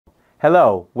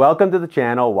Hello, welcome to the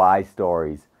channel Why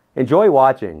Stories. Enjoy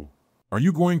watching. Are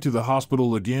you going to the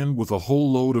hospital again with a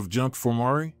whole load of junk for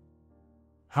Mari?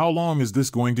 How long is this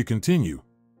going to continue?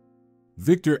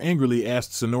 Victor angrily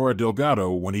asked Senora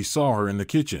Delgado when he saw her in the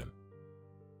kitchen.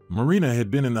 Marina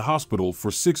had been in the hospital for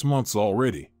 6 months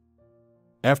already.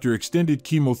 After extended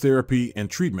chemotherapy and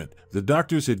treatment, the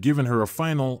doctors had given her a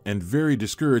final and very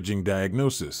discouraging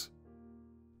diagnosis.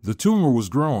 The tumor was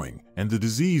growing and the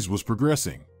disease was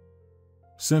progressing.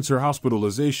 Since her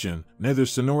hospitalization, neither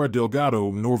Senora Delgado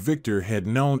nor Victor had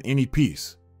known any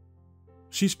peace.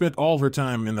 She spent all her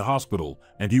time in the hospital,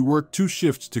 and he worked 2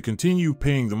 shifts to continue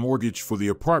paying the mortgage for the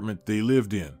apartment they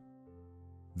lived in.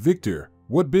 "Victor,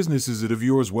 what business is it of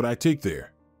yours what I take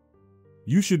there?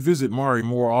 You should visit Mari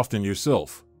more often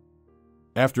yourself.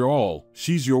 After all,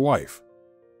 she's your wife.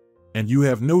 And you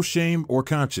have no shame or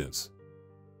conscience.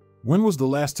 When was the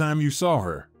last time you saw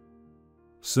her?"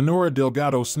 Senora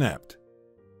Delgado snapped.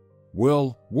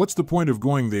 "Well, what's the point of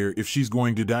going there if she's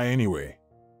going to die anyway?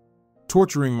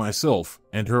 Torturing myself,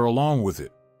 and her along with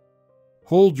it.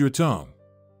 Hold your tongue.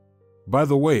 By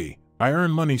the way, I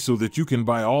earn money so that you can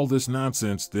buy all this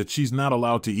nonsense that she's not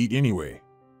allowed to eat anyway.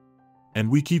 And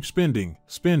we keep spending.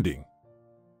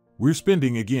 We're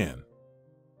spending again.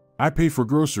 I pay for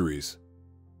groceries.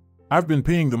 I've been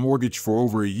paying the mortgage for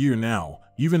over a year now,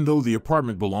 even though the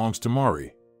apartment belongs to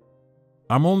Mari.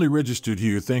 I'm only registered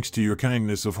here thanks to your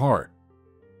kindness of heart.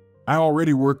 I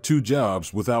already work 2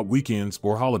 jobs without weekends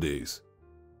or holidays.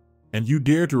 And you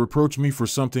dare to reproach me for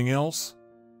something else?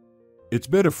 It's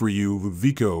better for you,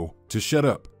 Vico, to shut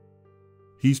up.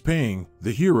 He's paying,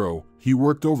 the hero, he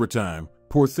worked overtime,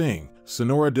 poor thing,"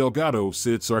 Senora Delgado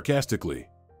said sarcastically.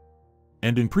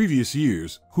 "And in previous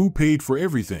years, who paid for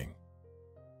everything?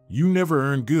 You never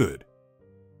earned good.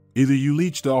 Either you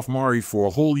leeched off Mari for a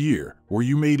whole year, or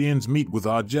you made ends meet with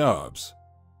odd jobs.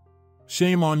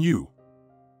 Shame on you.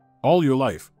 All your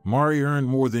life, Mari earned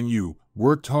more than you,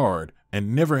 worked hard,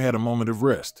 and never had a moment of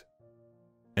rest.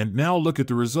 And now look at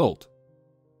the result.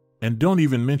 And don't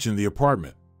even mention the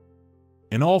apartment.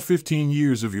 In all 15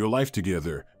 years of your life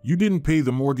together, you didn't pay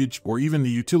the mortgage or even the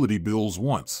utility bills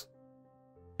once.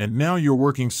 And now you're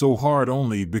working so hard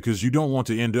only because you don't want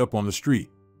to end up on the street.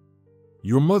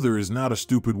 Your mother is not a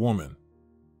stupid woman.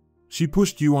 She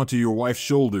pushed you onto your wife's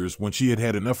shoulders when she had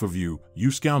had enough of you, you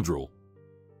scoundrel.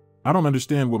 I don't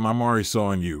understand what my Mari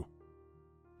saw in you.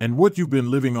 And what you've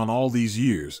been living on all these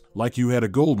years, like you had a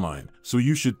gold mine, so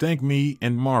you should thank me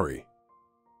and Mari.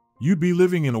 You'd be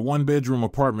living in a 1-bedroom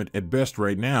apartment at best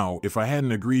right now if I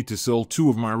hadn't agreed to sell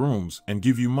 2 of my rooms and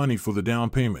give you money for the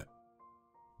down payment.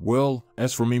 Well,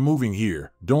 as for me moving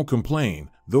here, don't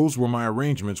complain, those were my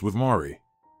arrangements with Mari.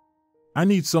 I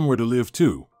need somewhere to live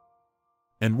too.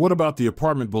 And what about the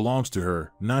apartment belongs to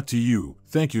her, not to you,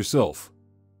 thank yourself.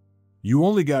 You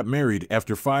only got married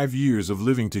after 5 years of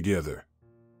living together.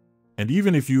 And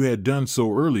even if you had done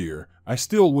so earlier, I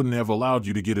still wouldn't have allowed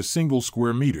you to get a single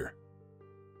square meter.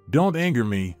 Don't anger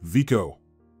me, Vico.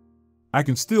 I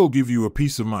can still give you a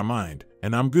piece of my mind,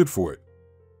 and I'm good for it.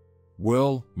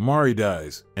 Well, Mari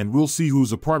dies, and we'll see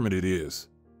whose apartment it is.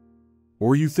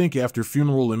 Or you think after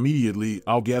funeral immediately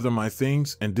I'll gather my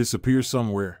things and disappear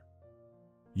somewhere?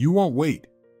 You won't wait.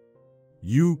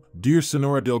 You, dear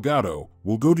Senora Delgado,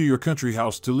 will go to your country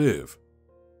house to live.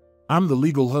 I'm the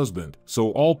legal husband,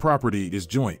 so all property is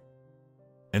joint.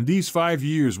 And these 5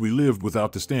 years we lived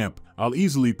without the stamp, I'll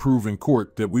easily prove in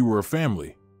court that we were a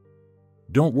family.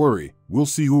 Don't worry, we'll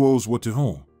see who owes what to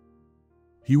whom."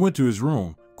 He went to his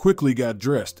room, quickly got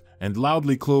dressed, and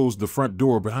loudly closed the front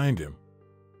door behind him.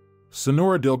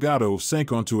 Senora Delgado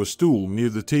sank onto a stool near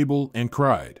the table and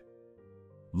cried.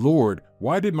 "Lord,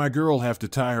 why did my girl have to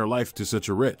tie her life to such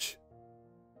a wretch?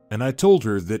 And I told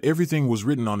her that everything was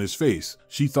written on his face,"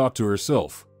 she thought to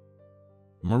herself.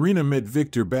 Marina met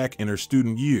Victor back in her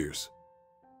student years.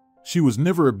 She was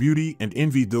never a beauty and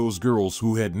envied those girls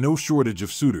who had no shortage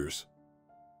of suitors.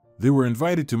 They were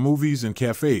invited to movies and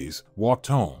cafes, walked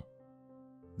home.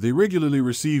 They regularly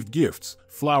received gifts,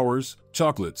 flowers,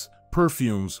 chocolates,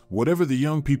 perfumes, whatever the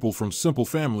young people from simple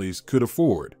families could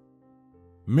afford.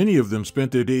 Many of them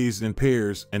spent their days in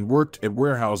pairs and worked at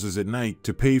warehouses at night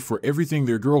to pay for everything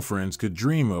their girlfriends could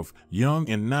dream of, young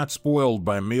and not spoiled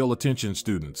by male attention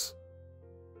students.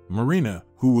 Marina,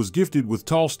 who was gifted with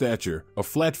tall stature, a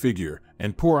flat figure,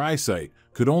 and poor eyesight,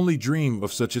 could only dream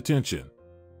of such attention.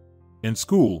 In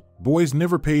school, boys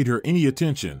never paid her any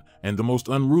attention, and the most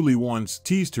unruly ones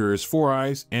teased her as Four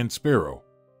Eyes and Sparrow.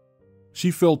 She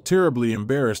felt terribly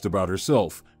embarrassed about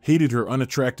herself, hated her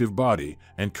unattractive body,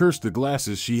 and cursed the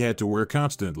glasses she had to wear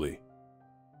constantly.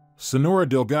 Senora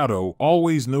Delgado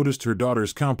always noticed her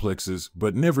daughter's complexes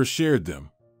but never shared them.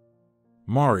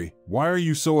 "Mari, why are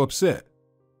you so upset?"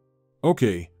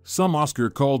 "Okay, some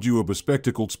Oscar called you a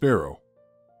bespectacled sparrow.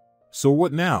 So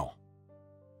what now?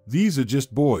 These are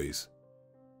just boys.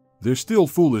 They're still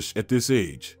foolish at this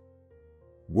age.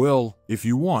 Well, if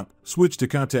you want, switch to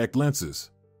contact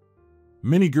lenses.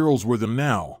 Many girls wear them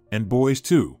now, and boys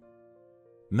too.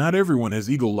 Not everyone has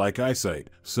eagle-like eyesight,"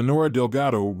 Senora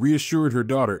Delgado reassured her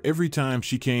daughter every time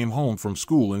she came home from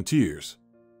school in tears.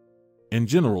 In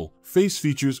general, face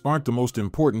features aren't the most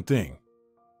important thing.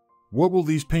 What will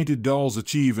these painted dolls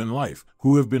achieve in life,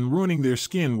 who have been ruining their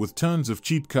skin with tons of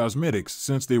cheap cosmetics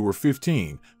since they were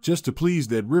 15, just to please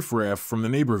that riffraff from the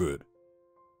neighborhood?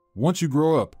 Once you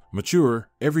grow up, mature,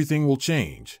 everything will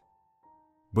change.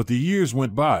 But the years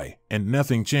went by, and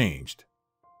nothing changed.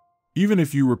 Even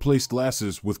if you replace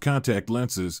glasses with contact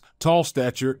lenses, tall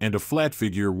stature and a flat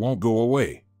figure won't go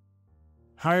away.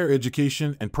 Higher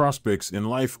education and prospects in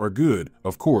life are good,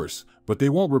 of course, but they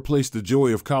won't replace the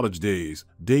joy of college days,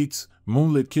 dates,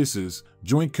 moonlit kisses,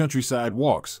 joint countryside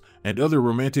walks, and other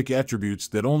romantic attributes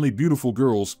that only beautiful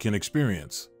girls can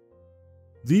experience.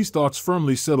 These thoughts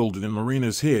firmly settled in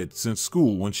Marina's head since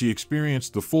school when she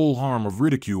experienced the full harm of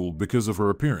ridicule because of her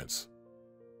appearance.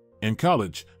 In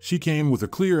college, she came with a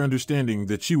clear understanding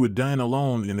that she would dine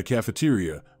alone in the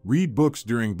cafeteria, read books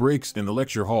during breaks in the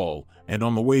lecture hall, and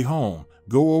on the way home,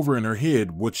 go over in her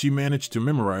head what she managed to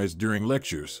memorize during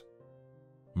lectures.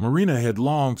 Marina had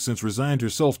long since resigned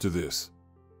herself to this.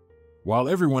 While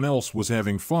everyone else was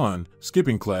having fun,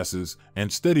 skipping classes,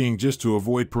 and studying just to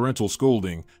avoid parental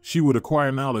scolding, she would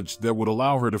acquire knowledge that would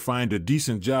allow her to find a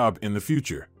decent job in the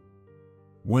future.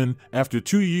 When, after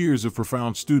 2 years of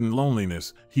profound student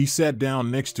loneliness, he sat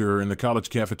down next to her in the college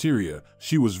cafeteria,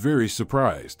 she was very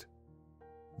surprised.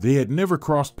 They had never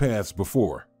crossed paths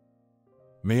before.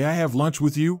 "May I have lunch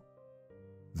with you?"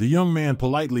 the young man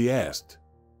politely asked.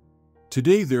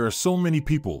 "Today there are so many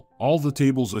people, all the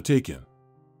tables are taken.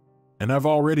 And I've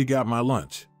already got my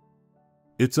lunch.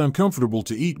 It's uncomfortable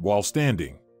to eat while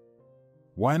standing."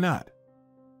 "Why not?"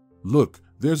 "Look,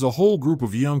 there's a whole group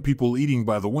of young people eating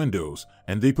by the windows,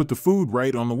 and they put the food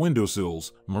right on the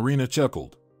windowsills," Marina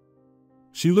chuckled.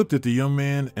 She looked at the young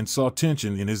man and saw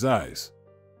tension in his eyes.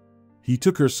 He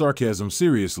took her sarcasm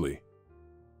seriously.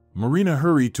 Marina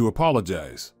hurried to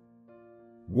apologize.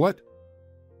 "What?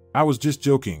 I was just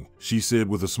joking," she said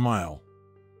with a smile.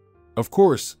 "Of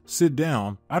course, sit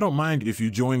down. I don't mind if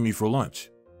you join me for lunch."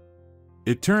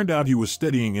 It turned out he was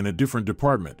studying in a different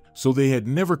department, so they had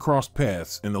never crossed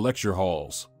paths in the lecture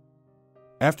halls.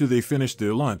 After they finished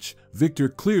their lunch, Victor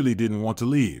clearly didn't want to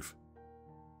leave.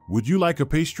 "Would you like a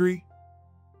pastry?"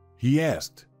 he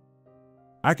asked.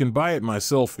 "I can buy it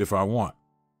myself if I want."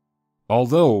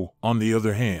 Although, on the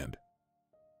other hand,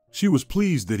 she was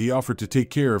pleased that he offered to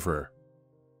take care of her.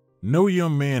 No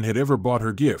young man had ever bought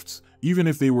her gifts, even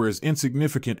if they were as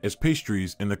insignificant as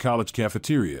pastries in the college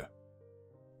cafeteria.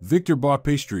 Victor bought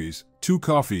pastries, 2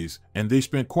 coffees, and they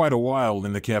spent quite a while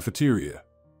in the cafeteria.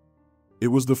 It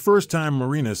was the first time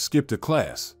Marina skipped a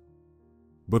class.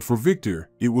 But for Victor,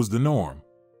 it was the norm.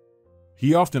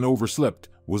 He often overslept,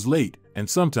 was late, and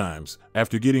sometimes,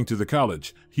 after getting to the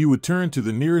college, he would turn to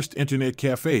the nearest internet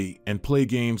cafe and play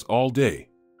games all day.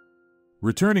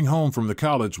 Returning home from the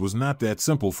college was not that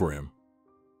simple for him.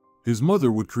 His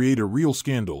mother would create a real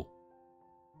scandal.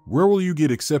 "Where will you get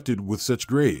accepted with such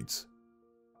grades?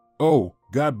 Oh,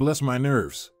 God bless my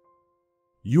nerves.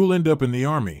 You'll end up in the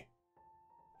army."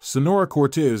 Senora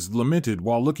Cortez lamented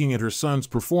while looking at her son's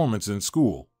performance in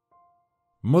school.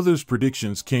 Mother's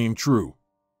predictions came true.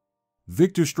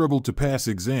 Victor struggled to pass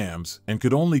exams and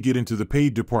could only get into the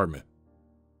paid department.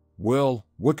 Well,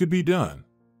 what could be done?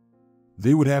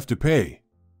 They would have to pay.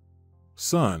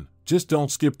 "Son, just don't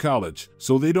skip college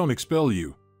so they don't expel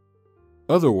you.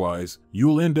 Otherwise,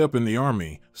 you'll end up in the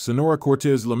army," Senora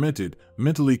Cortez lamented,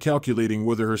 mentally calculating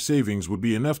whether her savings would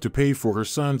be enough to pay for her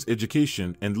son's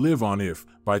education and live on if,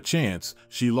 by chance,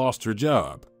 she lost her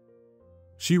job.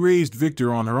 She raised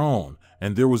Victor on her own,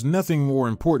 and there was nothing more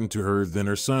important to her than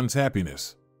her son's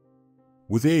happiness.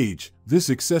 With age, this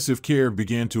excessive care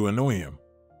began to annoy him.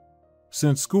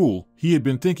 Since school, he had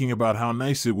been thinking about how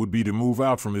nice it would be to move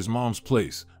out from his mom's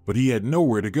place, but he had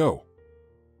nowhere to go.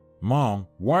 "Mom,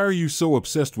 why are you so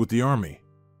obsessed with the army?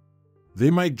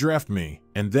 They might draft me,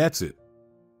 and that's it.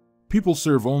 People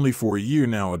serve only for a year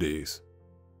nowadays.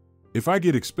 If I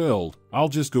get expelled, I'll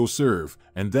just go serve,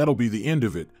 and that'll be the end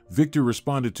of it," Victor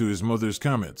responded to his mother's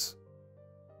comments.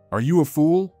 "Are you a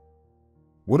fool?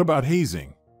 What about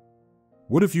hazing?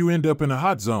 What if you end up in a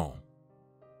hot zone?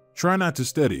 Try not to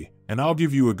study, and I'll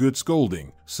give you a good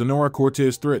scolding," Senora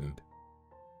Cortez threatened.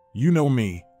 "You know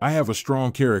me, I have a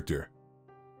strong character.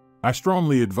 I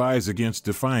strongly advise against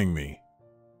defying me.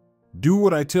 Do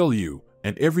what I tell you,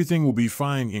 and everything will be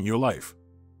fine in your life.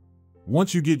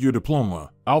 Once you get your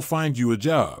diploma, I'll find you a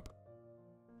job.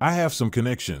 I have some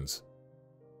connections.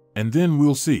 And then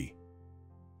we'll see.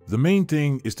 The main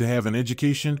thing is to have an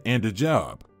education and a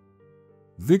job."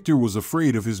 Victor was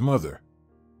afraid of his mother.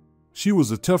 She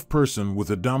was a tough person with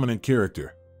a dominant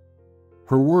character.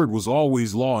 Her word was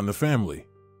always law in the family.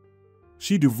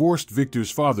 She divorced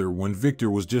Victor's father when Victor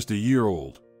was just a year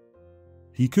old.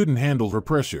 He couldn't handle her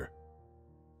pressure.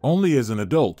 Only as an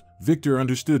adult, Victor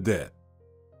understood that.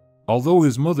 Although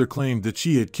his mother claimed that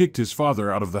she had kicked his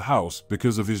father out of the house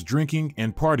because of his drinking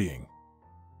and partying.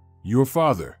 "Your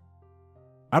father.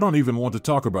 I don't even want to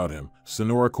talk about him,"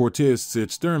 Senora Cortez said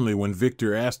sternly when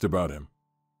Victor asked about him.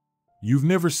 "You've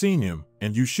never seen him,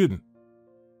 and you shouldn't.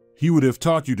 He would have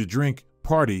taught you to drink,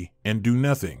 party, and do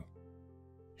nothing.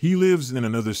 He lives in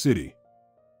another city.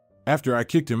 After I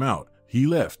kicked him out, he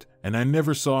left, and I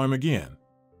never saw him again.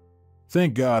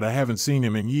 Thank God I haven't seen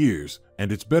him in years,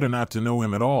 and it's better not to know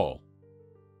him at all."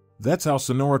 That's how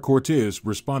Senora Cortez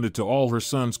responded to all her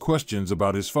son's questions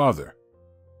about his father.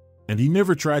 And he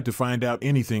never tried to find out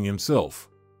anything himself.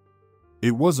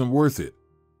 It wasn't worth it.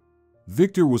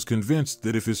 Victor was convinced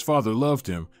that if his father loved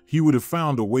him, he would have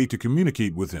found a way to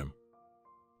communicate with him.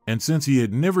 And since he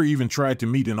had never even tried to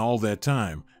meet in all that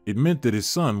time, it meant that his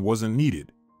son wasn't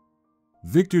needed.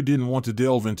 Victor didn't want to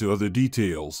delve into other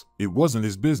details. It wasn't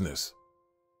his business.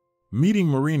 Meeting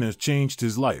Marina changed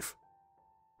his life.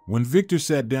 When Victor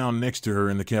sat down next to her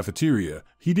in the cafeteria,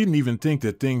 he didn't even think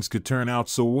that things could turn out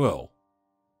so well.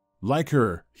 Like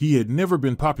her, he had never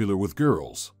been popular with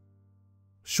girls.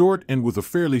 Short and with a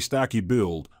fairly stocky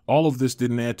build, all of this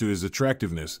didn't add to his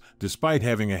attractiveness, despite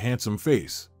having a handsome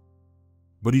face.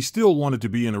 But he still wanted to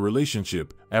be in a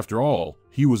relationship. After all,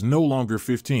 he was no longer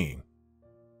 15.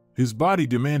 His body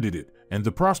demanded it, and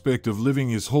the prospect of living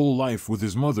his whole life with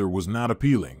his mother was not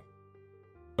appealing.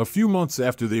 A few months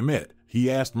after they met, he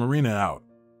asked Marina out.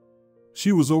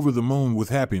 She was over the moon with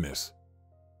happiness.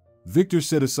 Victor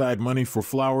set aside money for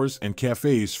flowers and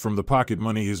cafes from the pocket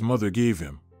money his mother gave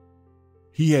him.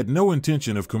 He had no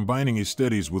intention of combining his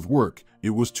studies with work.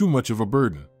 It was too much of a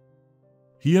burden.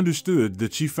 He understood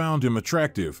that she found him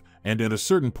attractive, and at a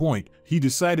certain point, he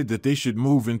decided that they should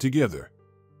move in together.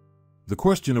 The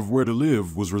question of where to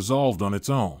live was resolved on its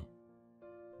own.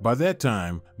 By that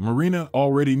time, Marina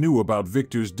already knew about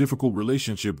Victor's difficult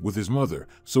relationship with his mother,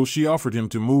 so she offered him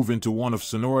to move into one of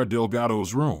Senora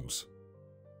Delgado's rooms.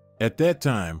 At that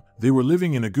time, they were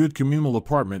living in a good communal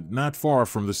apartment not far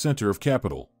from the center of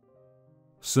capital.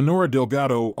 Senora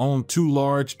Delgado owned 2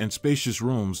 large and spacious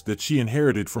rooms that she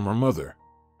inherited from her mother.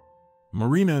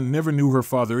 Marina never knew her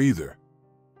father either.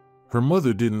 Her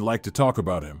mother didn't like to talk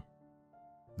about him.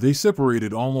 They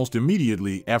separated almost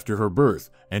immediately after her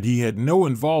birth, and he had no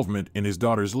involvement in his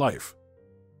daughter's life.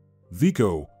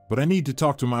 "Vico, but I need to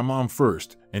talk to my mom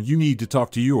first, and you need to talk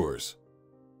to yours.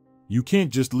 You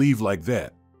can't just leave like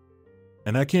that.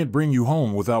 And I can't bring you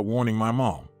home without warning my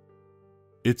mom.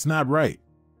 It's not right."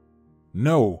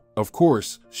 "No, of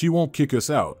course, she won't kick us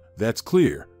out, that's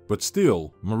clear, but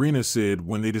still," Marina said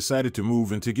when they decided to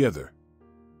move in together.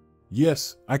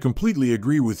 "Yes, I completely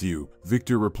agree with you,"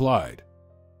 Victor replied.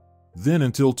 "Then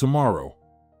until tomorrow.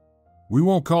 We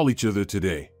won't call each other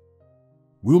today.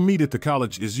 We'll meet at the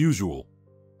college as usual."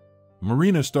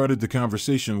 Marina started the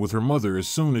conversation with her mother as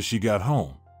soon as she got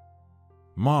home.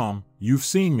 "Mom, you've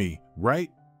seen me,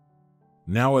 right?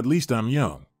 Now at least I'm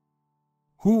young.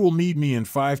 Who will need me in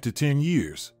 5 to 10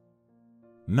 years?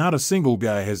 Not a single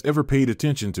guy has ever paid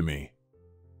attention to me.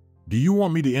 Do you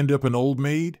want me to end up an old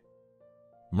maid?"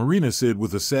 Marina said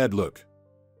with a sad look.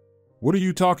 "What are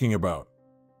you talking about?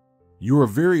 You're a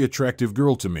very attractive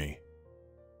girl to me.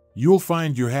 You'll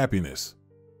find your happiness.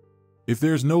 If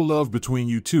there's no love between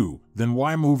you two, then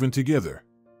why move in together?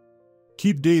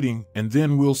 Keep dating, and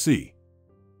then we'll see."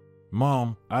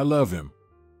 "Mom, I love him.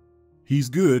 He's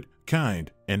good,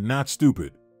 kind, and not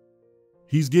stupid.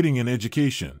 He's getting an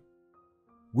education.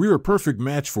 We're a perfect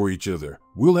match for each other.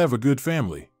 We'll have a good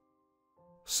family."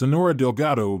 Senora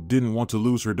Delgado didn't want to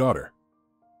lose her daughter.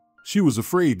 She was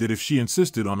afraid that if she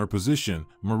insisted on her position,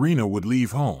 Marina would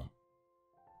leave home.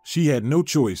 She had no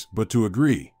choice but to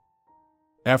agree.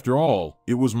 After all,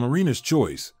 it was Marina's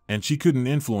choice, and she couldn't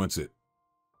influence it.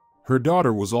 Her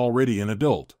daughter was already an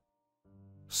adult.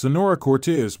 Senora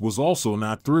Cortez was also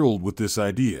not thrilled with this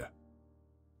idea.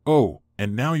 "Oh,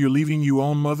 and now you're leaving your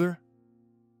own mother?"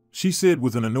 she said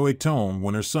with an annoyed tone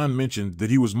when her son mentioned that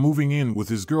he was moving in with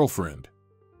his girlfriend.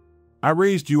 I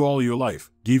raised you all your life,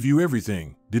 gave you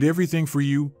everything, did everything for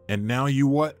you, and now you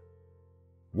what?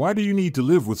 Why do you need to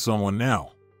live with someone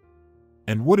now?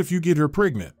 And what if you get her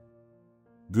pregnant?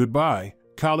 Goodbye,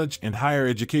 college and higher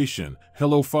education,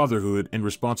 hello fatherhood and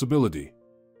responsibility.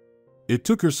 It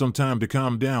took her some time to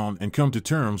calm down and come to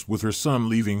terms with her son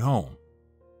leaving home.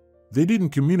 They didn't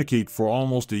communicate for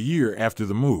almost a year after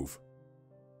the move.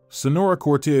 Senora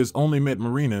Cortez only met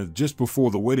Marina just before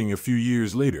the wedding a few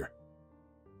years later.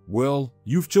 Well,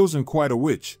 you've chosen quite a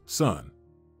witch, son.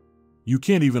 You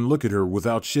can't even look at her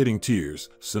without shedding tears,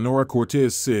 Senora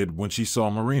Cortez said when she saw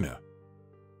Marina.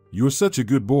 You're such a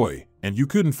good boy, and you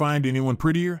couldn't find anyone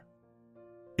prettier?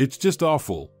 It's just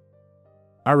awful.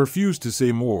 I refuse to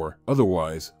say more,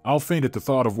 otherwise, I'll faint at the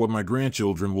thought of what my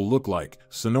grandchildren will look like.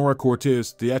 Senora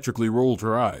Cortez theatrically rolled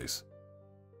her eyes.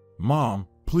 Mom,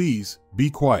 please, be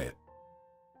quiet.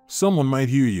 Someone might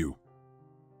hear you.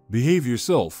 Behave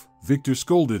yourself, Victor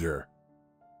scolded her.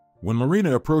 When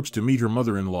Marina approached to meet her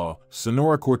mother-in-law,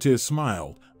 Senora Cortez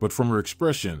smiled, but from her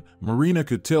expression, Marina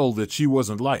could tell that she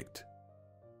wasn't liked.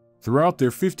 Throughout their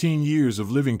 15 years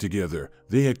of living together,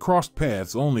 they had crossed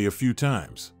paths only a few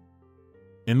times.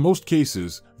 In most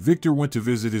cases, Victor went to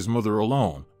visit his mother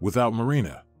alone, without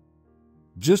Marina.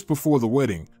 Just before the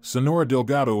wedding, Senora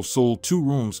Delgado sold 2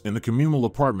 rooms in the communal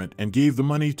apartment and gave the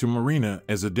money to Marina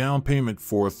as a down payment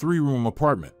for a 3-room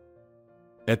apartment.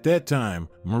 At that time,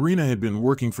 Marina had been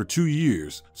working for 2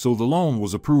 years, so the loan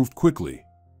was approved quickly.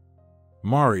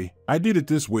 Mari, I did it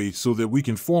this way so that we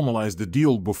can formalize the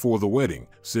deal before the wedding,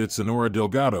 said Senora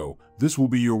Delgado. This will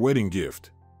be your wedding gift.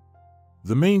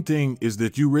 The main thing is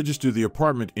that you register the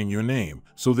apartment in your name,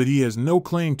 so that he has no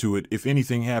claim to it if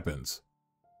anything happens.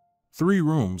 3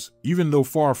 rooms, even though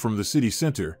far from the city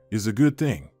center, is a good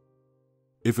thing.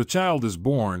 If a child is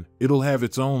born, it'll have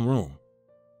its own room.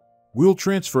 We'll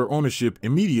transfer ownership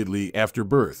immediately after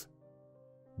birth.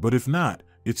 But if not,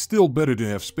 it's still better to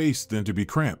have space than to be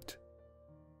cramped.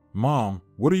 Mom,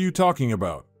 what are you talking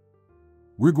about?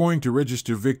 We're going to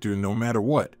register Victor no matter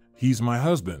what, he's my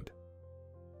husband.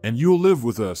 And you'll live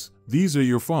with us, these are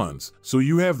your funds, so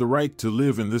you have the right to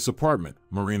live in this apartment,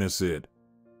 Marina said.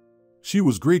 She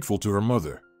was grateful to her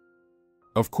mother.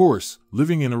 Of course,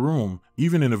 living in a room,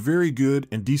 even in a very good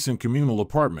and decent communal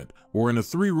apartment, or in a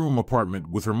 3-room apartment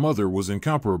with her mother was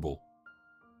incomparable.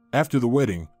 After the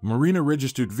wedding, Marina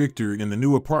registered Victor in the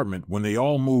new apartment when they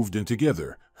all moved in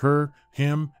together, her,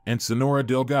 him, and Senora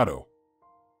Delgado.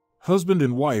 Husband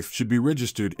and wife should be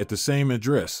registered at the same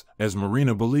address, as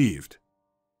Marina believed.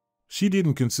 She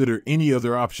didn't consider any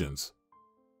other options.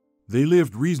 They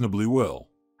lived reasonably well.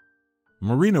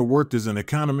 Marina worked as an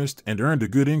economist and earned a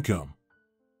good income.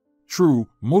 True,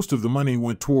 most of the money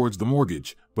went towards the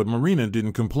mortgage, but Marina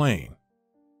didn't complain.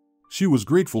 She was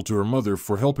grateful to her mother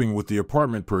for helping with the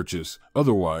apartment purchase,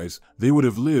 otherwise, they would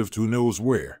have lived who knows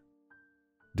where.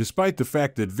 Despite the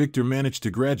fact that Victor managed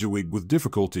to graduate with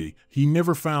difficulty, he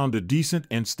never found a decent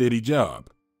and steady job.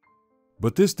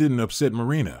 But this didn't upset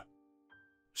Marina.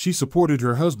 She supported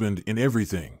her husband in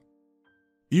everything.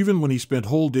 Even when he spent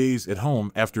whole days at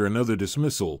home after another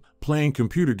dismissal, playing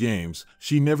computer games,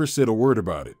 she never said a word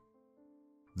about it.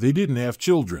 They didn't have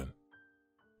children.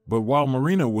 But while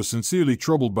Marina was sincerely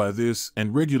troubled by this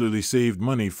and regularly saved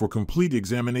money for complete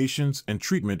examinations and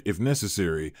treatment if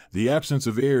necessary, the absence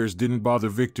of heirs didn't bother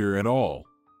Victor at all.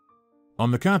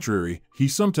 On the contrary, he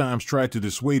sometimes tried to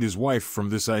dissuade his wife from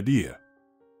this idea.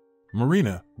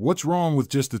 Marina, what's wrong with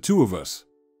just the 2 of us?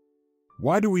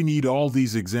 Why do we need all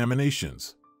these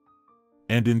examinations?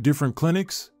 And in different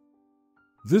clinics?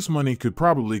 This money could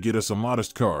probably get us a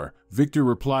modest car, Victor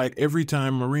replied every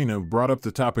time Marina brought up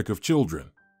the topic of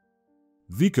children.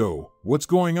 Vico, what's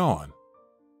going on?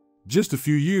 Just a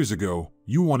few years ago,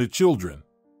 you wanted children.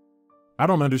 I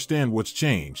don't understand what's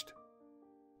changed.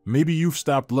 Maybe you've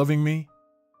stopped loving me?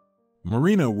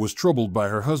 Marina was troubled by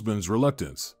her husband's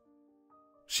reluctance.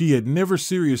 She had never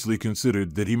seriously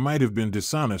considered that he might have been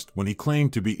dishonest when he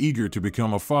claimed to be eager to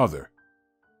become a father.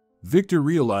 Victor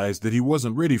realized that he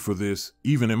wasn't ready for this,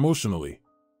 even emotionally.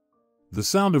 The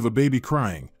sound of a baby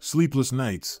crying, sleepless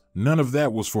nights, none of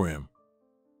that was for him.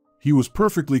 He was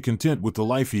perfectly content with the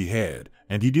life he had,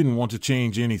 and he didn't want to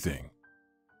change anything.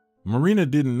 Marina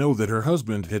didn't know that her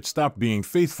husband had stopped being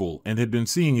faithful and had been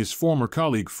seeing his former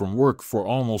colleague from work for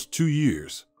almost 2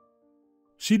 years.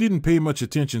 She didn't pay much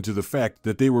attention to the fact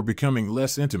that they were becoming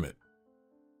less intimate.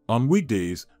 On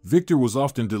weekdays, Victor was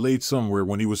often delayed somewhere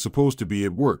when he was supposed to be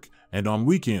at work, and on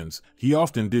weekends, he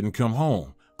often didn't come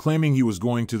home, claiming he was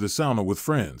going to the sauna with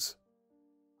friends.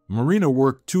 Marina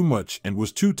worked too much and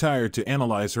was too tired to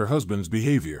analyze her husband's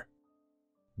behavior.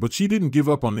 But she didn't give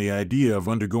up on the idea of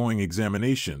undergoing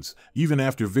examinations, even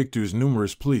after Victor's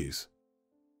numerous pleas.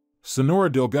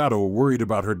 Senora Delgado worried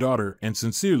about her daughter and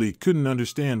sincerely couldn't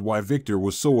understand why Victor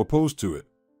was so opposed to it.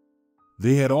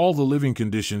 They had all the living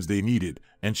conditions they needed,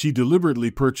 and she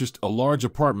deliberately purchased a large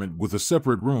apartment with a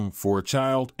separate room for a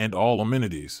child and all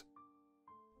amenities.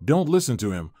 "Don't listen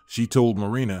to him," she told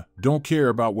Marina. "Don't care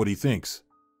about what he thinks.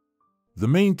 The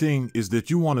main thing is that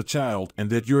you want a child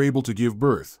and that you're able to give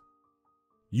birth.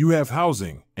 You have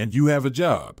housing, and you have a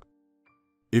job.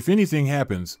 If anything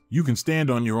happens, you can stand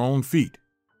on your own feet.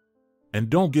 And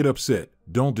don't get upset,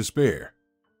 don't despair.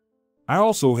 I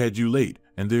also had you late,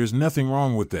 and there's nothing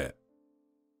wrong with that."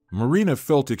 Marina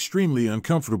felt extremely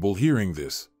uncomfortable hearing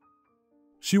this.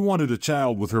 She wanted a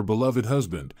child with her beloved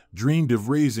husband, dreamed of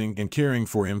raising and caring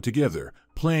for him together,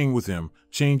 playing with him,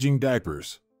 changing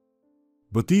diapers.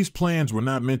 But these plans were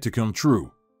not meant to come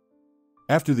true.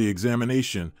 After the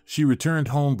examination, she returned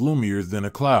home gloomier than a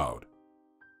cloud.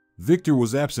 Victor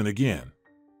was absent again.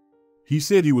 He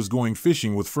said he was going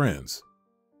fishing with friends.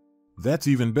 "That's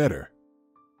even better.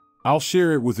 I'll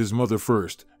share it with his mother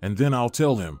first, and then I'll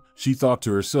tell him," she thought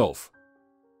to herself.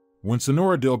 When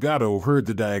Senora Delgado heard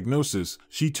the diagnosis,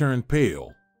 she turned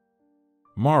pale.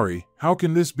 "Mari, how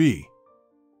can this be?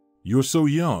 You're so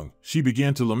young," she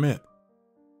began to lament.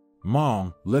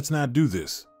 "Mom, let's not do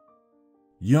this.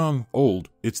 Young, old,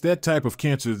 it's that type of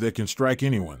cancer that can strike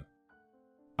anyone.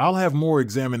 I'll have more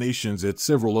examinations at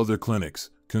several other clinics,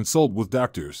 consult with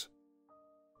doctors."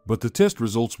 But the test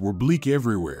results were bleak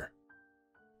everywhere.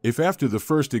 If after the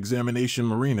first examination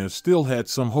Marina still had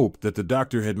some hope that the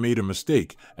doctor had made a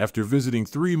mistake, after visiting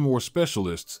 3 more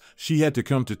specialists, she had to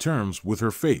come to terms with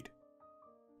her fate.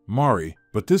 "Mari,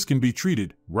 but this can be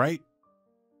treated, right?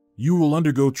 You will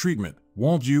undergo treatment,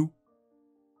 won't you?"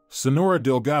 Senora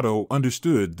Delgado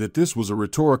understood that this was a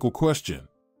rhetorical question.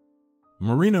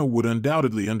 Marina would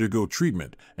undoubtedly undergo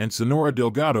treatment, and Senora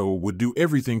Delgado would do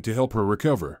everything to help her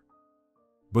recover.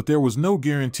 But there was no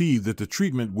guarantee that the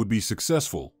treatment would be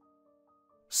successful.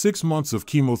 6 months of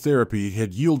chemotherapy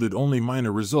had yielded only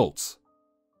minor results.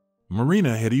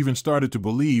 Marina had even started to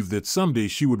believe that someday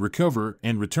she would recover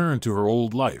and return to her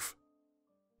old life.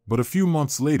 But a few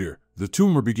months later, the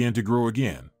tumor began to grow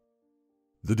again.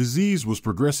 The disease was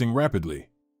progressing rapidly.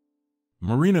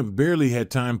 Marina barely had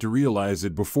time to realize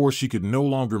it before she could no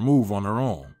longer move on her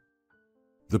own.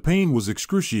 The pain was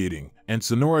excruciating, and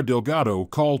Senora Delgado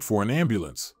called for an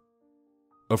ambulance.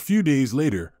 A few days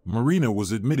later, Marina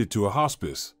was admitted to a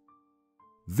hospice.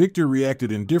 Victor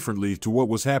reacted indifferently to what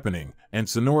was happening, and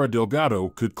Senora Delgado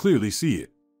could clearly see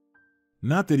it.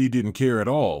 Not that he didn't care at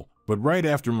all, but right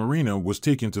after Marina was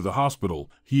taken to the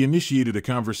hospital, he initiated a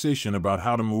conversation about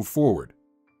how to move forward.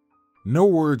 No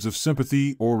words of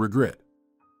sympathy or regret.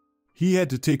 He had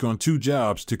to take on 2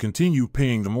 jobs to continue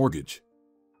paying the mortgage.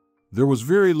 There was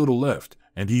very little left,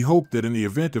 and he hoped that in the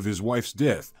event of his wife's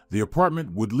death, the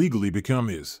apartment would legally become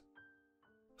his.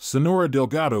 Senora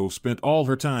Delgado spent all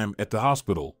her time at the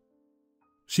hospital.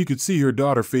 She could see her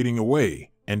daughter fading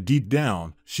away, and deep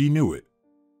down, she knew it.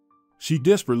 She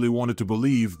desperately wanted to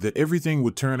believe that everything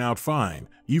would turn out fine,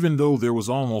 even though there was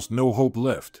almost no hope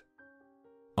left.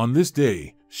 On this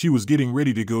day, she was getting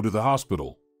ready to go to the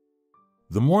hospital.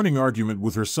 The morning argument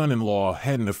with her son-in-law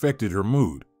hadn't affected her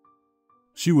mood.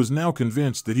 She was now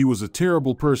convinced that he was a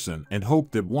terrible person and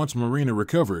hoped that once Marina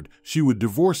recovered, she would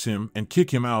divorce him and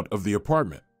kick him out of the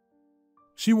apartment.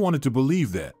 She wanted to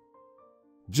believe that.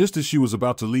 Just as she was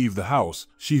about to leave the house,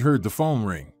 she heard the phone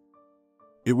ring.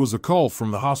 It was a call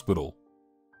from the hospital.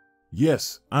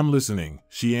 "Yes, I'm listening,"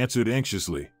 she answered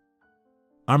anxiously.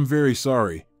 "I'm very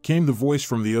sorry," came the voice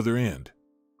from the other end.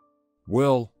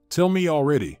 "Well, tell me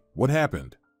already, what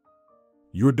happened?"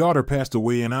 "Your daughter passed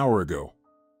away an hour ago.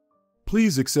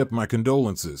 Please accept my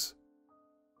condolences."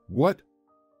 "What?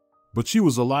 But she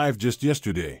was alive just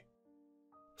yesterday."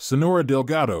 "Senora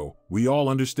Delgado, we all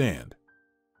understand.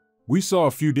 We saw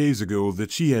a few days ago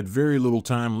that she had very little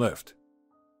time left.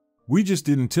 We just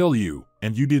didn't tell you,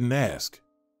 and you didn't ask.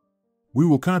 We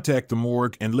will contact the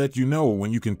morgue and let you know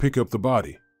when you can pick up the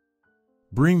body.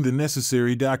 Bring the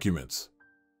necessary documents.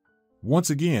 Once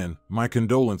again, my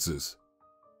condolences."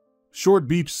 Short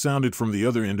beeps sounded from the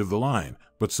other end of the line,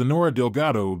 but Senora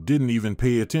Delgado didn't even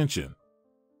pay attention.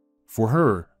 For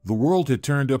her, the world had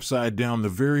turned upside down the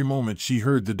very moment she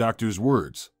heard the doctor's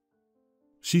words.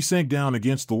 She sank down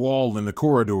against the wall in the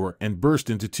corridor and burst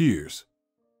into tears.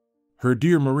 Her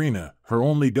dear Marina, her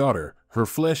only daughter, her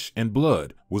flesh and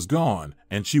blood, was gone,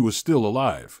 and she was still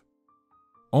alive.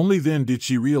 Only then did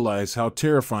she realize how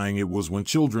terrifying it was when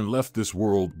children left this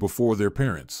world before their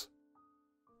parents.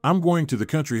 "I'm going to the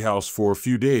country house for a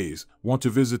few days, want to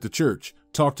visit the church,"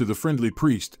 talk to the friendly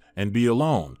priest, and be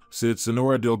alone," said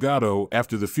Senora Delgado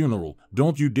after the funeral.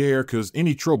 "Don't you dare cause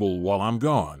any trouble while I'm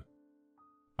gone.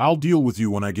 I'll deal with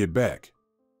you when I get back.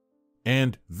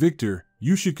 And, Victor,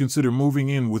 you should consider moving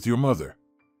in with your mother.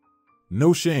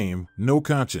 No shame, no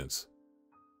conscience.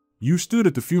 You stood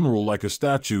at the funeral like a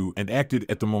statue and acted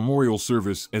at the memorial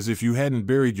service as if you hadn't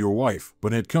buried your wife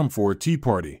but had come for a tea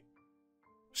party.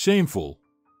 Shameful."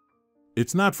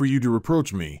 "It's not for you to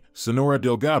reproach me, Senora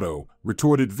Delgado,"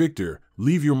 retorted Victor.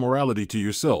 "Leave your morality to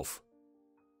yourself.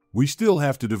 We still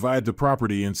have to divide the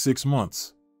property in 6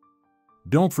 months.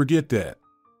 Don't forget that.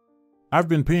 I've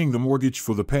been paying the mortgage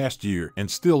for the past year and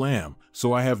still am,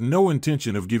 so I have no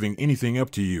intention of giving anything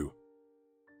up to you.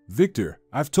 Victor,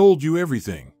 I've told you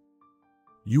everything.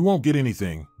 You won't get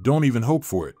anything, don't even hope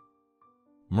for it.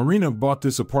 Marina bought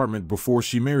this apartment before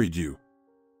she married you.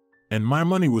 And my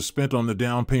money was spent on the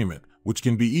down payment, which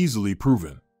can be easily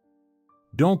proven.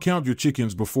 Don't count your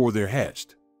chickens before they're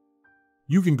hatched.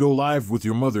 You can go live with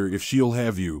your mother if she'll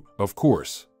have you, of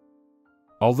course.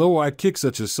 Although I'd kick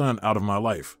such a son out of my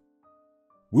life.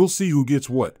 We'll see who gets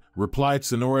what," replied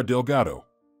Senora Delgado.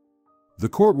 "The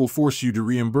court will force you to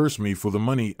reimburse me for the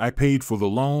money I paid for the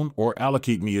loan or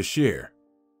allocate me a share.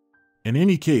 In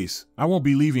any case, I won't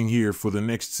be leaving here for the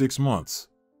next 6 months.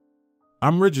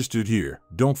 I'm registered here,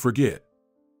 don't forget.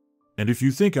 And if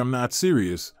you think I'm not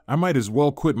serious, I might as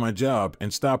well quit my job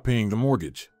and stop paying the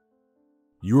mortgage.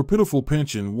 Your pitiful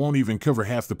pension won't even cover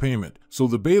half the payment, so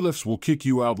the bailiffs will kick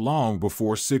you out long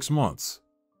before 6 months.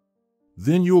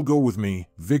 Then you'll go with me,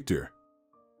 Victor."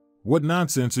 "What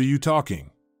nonsense are you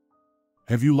talking?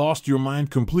 Have you lost your mind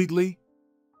completely?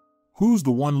 Who's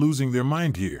the one losing their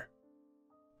mind here?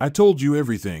 I told you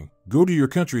everything. Go to your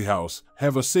country house,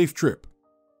 have a safe trip."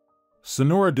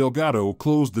 Senora Delgado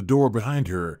closed the door behind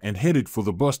her and headed for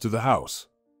the bus to the house.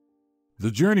 The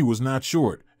journey was not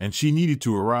short, and she needed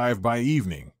to arrive by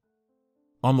evening.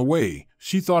 On the way,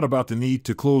 she thought about the need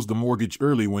to close the mortgage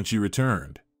early when she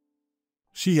returned.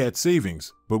 She had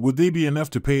savings, but would they be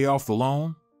enough to pay off the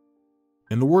loan?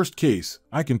 In the worst case,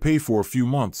 I can pay for a few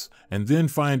months and then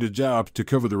find a job to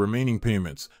cover the remaining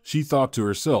payments, she thought to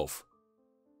herself.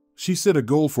 She set a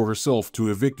goal for herself to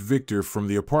evict Victor from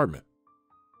the apartment.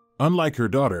 Unlike her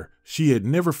daughter, she had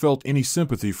never felt any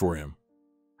sympathy for him.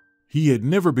 He had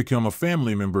never become a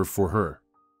family member for her.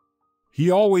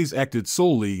 He always acted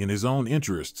solely in his own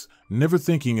interests, never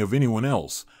thinking of anyone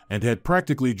else, and had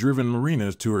practically driven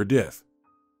Marina to her death.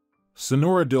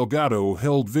 Senora Delgado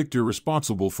held Victor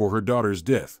responsible for her daughter's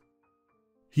death.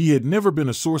 He had never been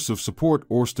a source of support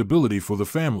or stability for the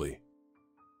family.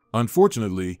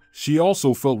 Unfortunately, she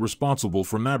also felt responsible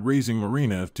for not raising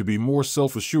Marina to be more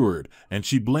self-assured, and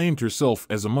she blamed herself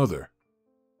as a mother.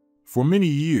 For many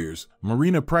years,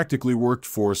 Marina practically worked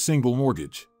for a single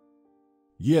mortgage.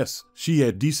 Yes, she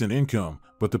had decent income,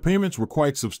 but the payments were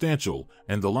quite substantial,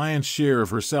 and the lion's share of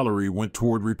her salary went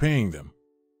toward repaying them.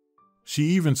 She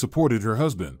even supported her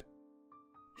husband.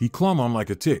 He clung on like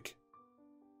a tick.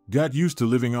 Got used to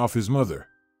living off his mother.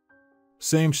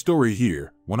 Same story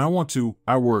here. When I want to,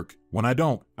 I work. When I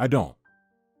don't, I don't.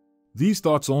 These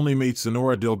thoughts only made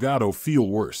Senora Delgado feel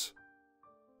worse.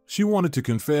 She wanted to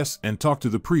confess and talk to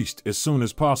the priest as soon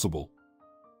as possible.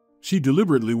 She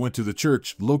deliberately went to the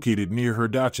church located near her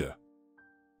dacha.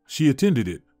 She attended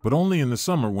it, but only in the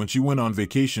summer when she went on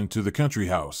vacation to the country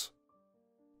house.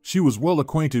 She was well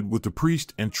acquainted with the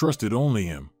priest and trusted only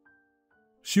him.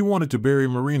 She wanted to bury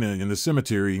Marina in the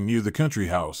cemetery near the country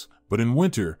house, but in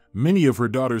winter, many of her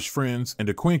daughter's friends and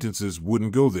acquaintances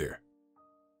wouldn't go there.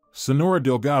 Senora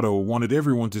Delgado wanted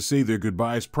everyone to say their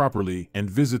goodbyes properly and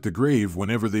visit the grave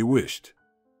whenever they wished.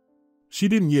 She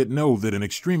didn't yet know that an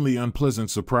extremely unpleasant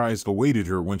surprise awaited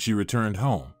her when she returned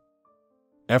home.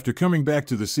 After coming back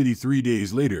to the city 3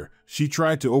 days later, she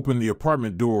tried to open the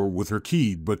apartment door with her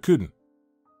key but couldn't.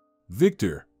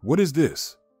 "Victor, what is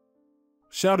this?"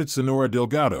 shouted Senora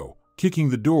Delgado, kicking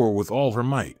the door with all her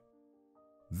might.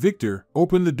 "Victor,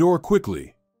 open the door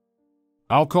quickly.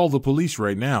 I'll call the police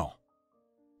right now.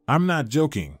 I'm not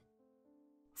joking."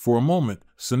 For a moment,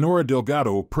 Senora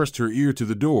Delgado pressed her ear to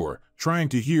the door, trying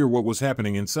to hear what was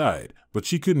happening inside, but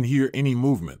she couldn't hear any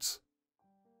movements.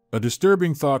 A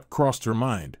disturbing thought crossed her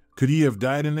mind. Could he have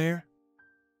died in there?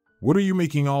 "What are you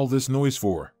making all this noise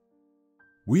for?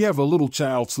 We have a little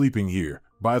child sleeping here,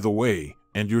 by the way,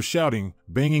 and you're shouting,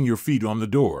 banging your feet on the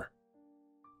door.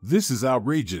 This is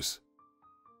outrageous."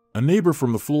 A neighbor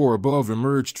from the floor above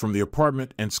emerged from the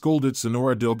apartment and scolded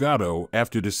Senora Delgado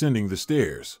after descending the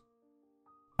stairs.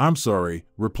 "I'm sorry,"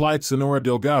 replied Senora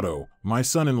Delgado, "my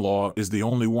son-in-law is the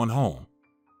only one home.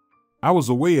 I was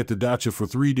away at the dacha for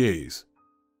 3 days.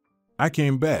 I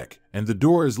came back, and the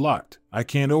door is locked. I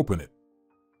can't open it.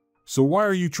 So why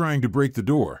are you trying to break the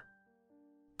door?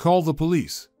 Call the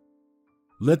police.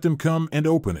 Let them come and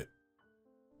open it.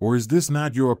 Or is this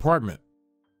not your apartment?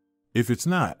 If it's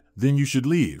not, then you should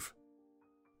leave.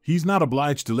 He's not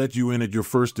obliged to let you in at your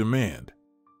first demand.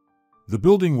 The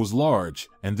building was large,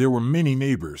 and there were many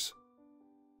neighbors.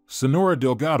 Senora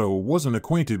Delgado wasn't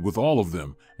acquainted with all of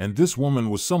them, and this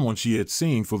woman was someone she had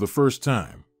seen for the first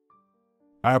time.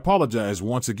 I apologize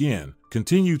once again,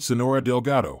 continued Senora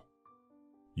Delgado.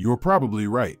 You're probably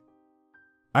right.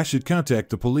 I should contact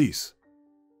the police.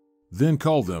 Then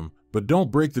call them, but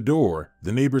don't break the door,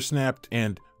 the neighbor snapped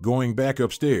and, going back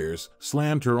upstairs,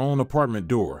 slammed her own apartment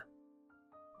door.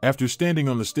 After standing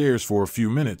on the stairs for a few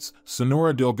minutes,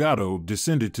 Senora Delgado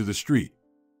descended to the street.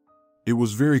 It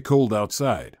was very cold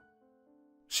outside.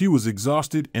 She was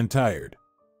exhausted and tired.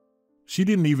 She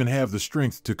didn't even have the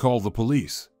strength to call the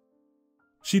police.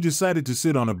 She decided to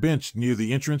sit on a bench near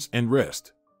the entrance and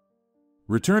rest.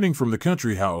 Returning from the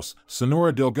country house,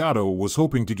 Senora Delgado was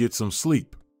hoping to get some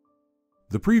sleep.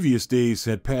 The previous days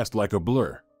had passed like a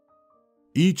blur.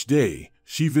 Each day,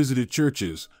 she visited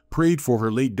churches, prayed for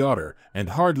her late daughter, and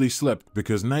hardly slept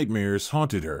because nightmares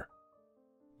haunted her.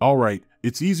 All right,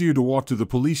 it's easier to walk to the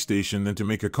police station than to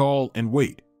make a call and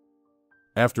wait.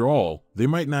 After all, they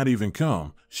might not even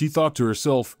come, she thought to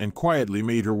herself and quietly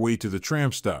made her way to the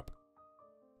tram stop.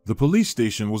 The police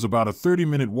station was about a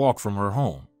 30-minute walk from her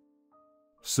home.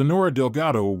 Senora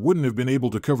Delgado wouldn't have been able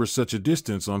to cover such a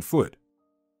distance on foot.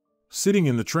 Sitting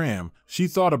in the tram, she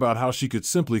thought about how she could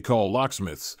simply call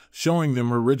locksmiths, showing them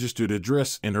her registered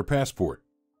address and her passport.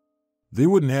 They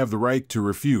wouldn't have the right to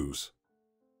refuse.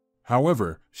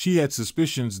 However, she had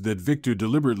suspicions that Victor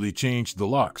deliberately changed the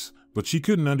locks, but she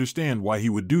couldn't understand why he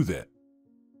would do that.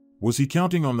 Was he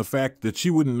counting on the fact that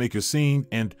she wouldn't make a scene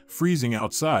and, freezing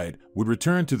outside, would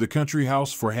return to the country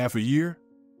house for half a year?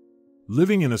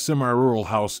 Living in a semi-rural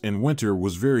house in winter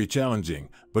was very challenging,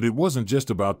 but it wasn't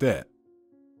just about that.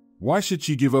 Why should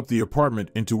she give up the apartment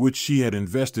into which she had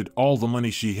invested all the money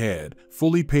she had,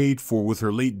 fully paid for with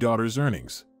her late daughter's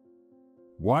earnings?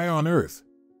 Why on earth?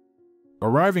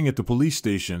 Arriving at the police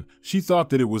station, she thought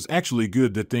that it was actually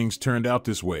good that things turned out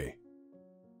this way.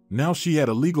 Now she had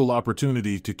a legal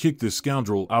opportunity to kick this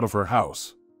scoundrel out of her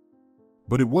house.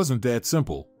 But it wasn't that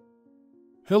simple.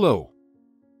 Hello.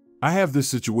 I have this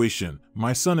situation.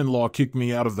 My son-in-law kicked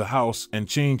me out of the house and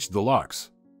changed the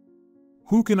locks.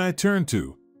 Who can I turn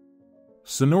to?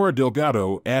 Senora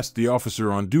Delgado asked the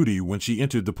officer on duty when she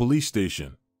entered the police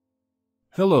station.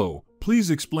 Hello,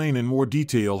 please explain in more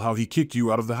detail how he kicked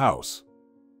you out of the house.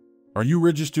 Are you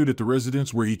registered at the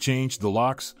residence where he changed the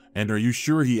locks, and are you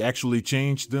sure he actually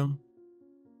changed them?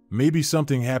 Maybe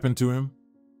something happened to him?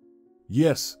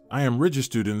 Yes, I am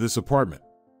registered in this apartment.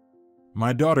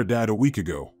 My daughter died a week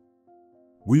ago.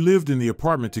 We lived in the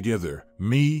apartment together,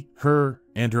 me, her,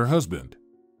 and her husband.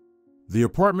 The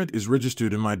apartment is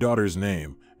registered in my daughter's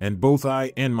name, and both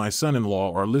I and my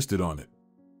son-in-law are listed on it.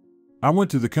 I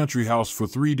went to the country house for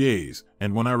 3 days,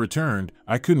 and when I returned,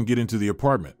 I couldn't get into the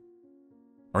apartment.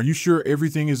 Are you sure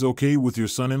everything is okay with your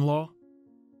son-in-law?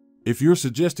 If you're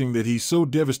suggesting that he's so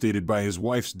devastated by his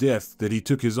wife's death that he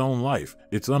took his own life,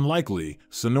 it's unlikely,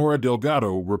 Senora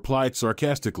Delgado replied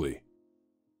sarcastically.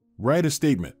 Write a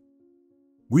statement.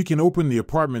 We can open the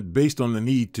apartment based on the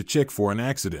need to check for an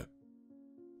accident.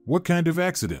 What kind of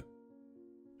accident?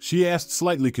 She asked,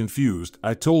 slightly confused.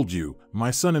 I told you,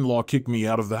 my son-in-law kicked me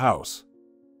out of the house.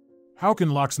 How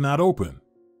can locks not open?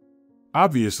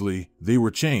 Obviously, they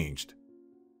were changed.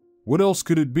 What else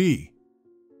could it be?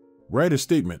 Write a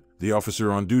statement, the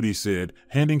officer on duty said,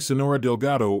 handing Senora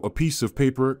Delgado a piece of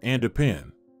paper and a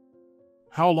pen.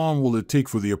 How long will it take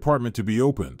for the apartment to be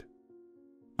opened?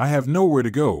 I have nowhere to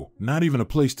go, not even a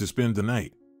place to spend the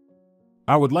night.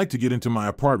 I would like to get into my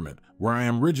apartment, where I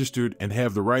am registered and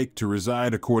have the right to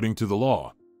reside according to the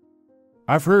law.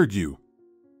 I've heard you.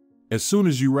 As soon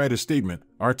as you write a statement,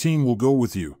 our team will go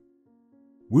with you.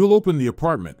 We'll open the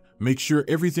apartment, make sure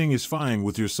everything is fine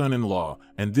with your son-in-law,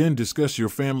 and then discuss your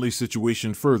family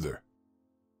situation further.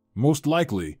 Most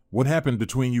likely, what happened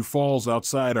between you falls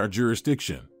outside our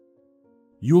jurisdiction.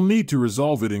 You'll need to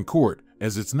resolve it in court,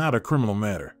 as it's not a criminal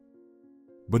matter.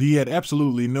 But he had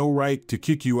absolutely no right to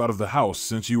kick you out of the house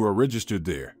since you are registered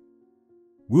there.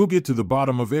 We'll get to the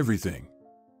bottom of everything.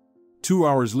 2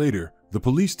 hours later, the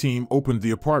police team opened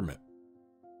the apartment.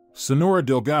 Senora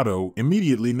Delgado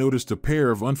immediately noticed a pair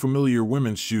of unfamiliar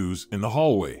women's shoes in the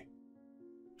hallway.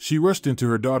 She rushed into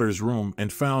her daughter's room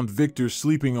and found Victor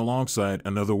sleeping alongside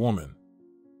another woman.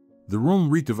 The room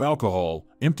reeked of alcohol,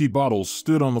 empty bottles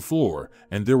stood on the floor,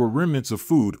 and there were remnants of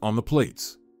food on the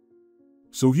plates.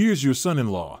 So here's your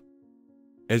son-in-law.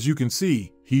 As you can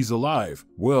see, he's alive,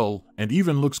 well, and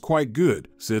even looks quite good,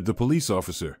 said the police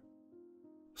officer.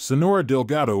 Senora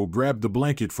Delgado grabbed the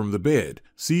blanket from the bed,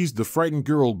 seized the frightened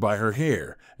girl by her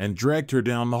hair, and dragged her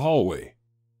down the hallway.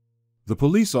 The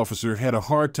police officer had a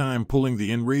hard time pulling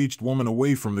the enraged woman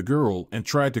away from the girl and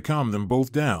tried to calm them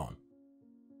both down.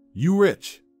 "You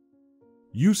wretch!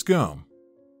 You scum!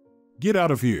 Get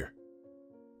out of here!"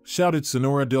 shouted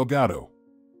Senora Delgado.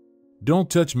 "Don't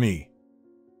touch me!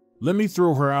 Let me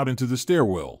throw her out into the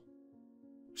stairwell!"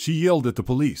 She yelled at the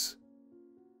police.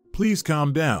 "Please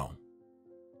calm down.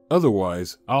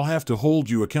 Otherwise, I'll have to hold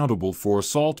you accountable for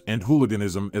assault and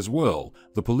hooliganism as well,"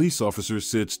 the police officer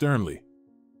said sternly.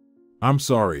 "I'm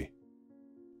sorry.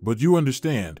 But you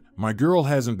understand, my girl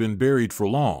hasn't been buried for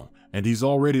long, and he's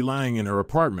already lying in her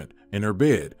apartment, in her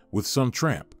bed, with some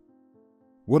tramp.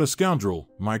 What a scoundrel,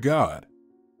 my God!"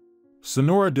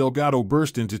 Senora Delgado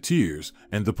burst into tears,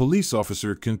 and the police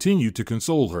officer continued to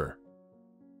console her.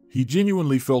 He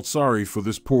genuinely felt sorry for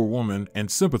this poor woman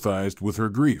and sympathized with her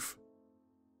grief.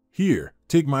 "Here,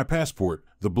 take my passport,"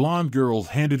 the blonde girl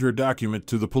handed her document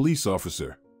to the police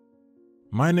officer.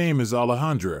 "My name is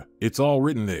Alejandra, it's all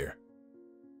written there.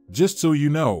 Just so you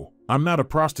know, I'm not a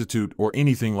prostitute or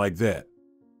anything like that.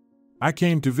 I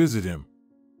came to visit him.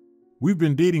 We've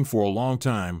been dating for a long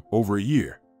time, over a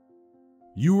year."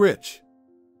 "You wretch!"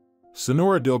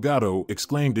 Senora Delgado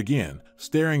exclaimed again,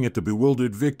 staring at the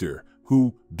bewildered Victor,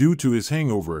 who, due to his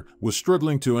hangover, was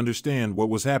struggling to understand what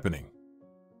was happening.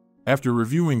 After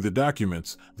reviewing the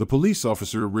documents, the police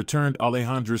officer returned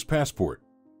Alejandra's passport.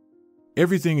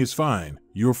 "Everything is fine,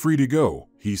 you're free to go,"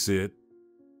 he said.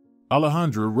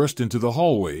 Alejandra rushed into the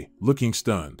hallway, looking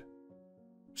stunned.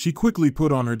 She quickly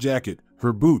put on her jacket,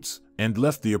 her boots, and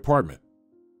left the apartment.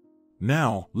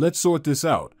 "Now, let's sort this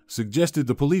out," suggested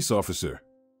the police officer.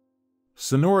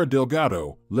 "Senora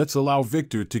Delgado, let's allow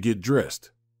Victor to get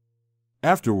dressed.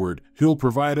 Afterward, he'll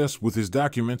provide us with his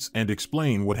documents and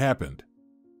explain what happened.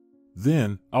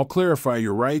 Then, I'll clarify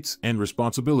your rights and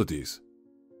responsibilities."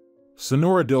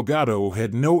 Senora Delgado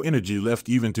had no energy left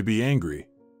even to be angry.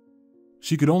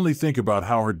 She could only think about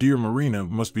how her dear Marina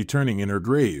must be turning in her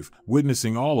grave,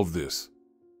 witnessing all of this.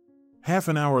 Half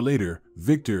an hour later,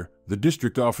 Victor, the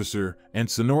district officer, and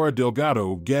Senora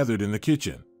Delgado gathered in the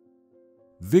kitchen.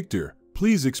 "Victor,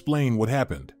 please explain what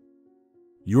happened.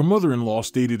 Your mother-in-law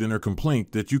stated in her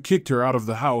complaint that you kicked her out of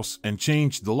the house and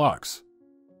changed the locks.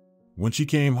 When she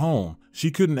came home,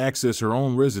 she couldn't access her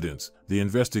own residence," the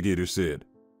investigator said.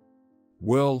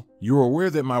 "Well, you're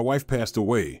aware that my wife passed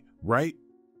away, right?"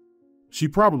 "She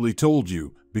probably told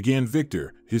you," began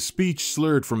Victor, his speech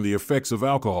slurred from the effects of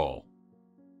alcohol.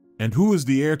 "And who is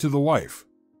the heir to the wife?"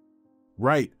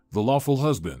 "Right, the lawful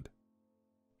husband.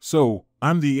 So,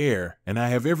 I'm the heir, and I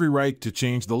have every right to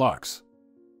change the locks.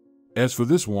 As for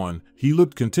this one," he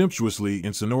looked contemptuously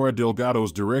in Senora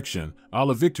Delgado's direction, "a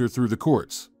la Victor through the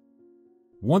courts.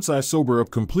 Once I sober up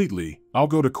completely, I'll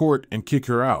go to court and kick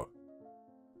her out."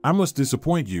 "I must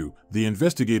disappoint you," the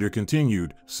investigator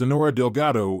continued. "Senora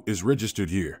Delgado is registered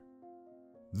here.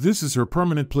 This is her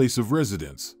permanent place of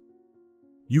residence.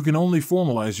 You can only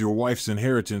formalize your wife's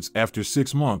inheritance after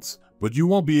 6 months, but you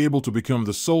won't be able to become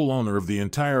the sole owner of the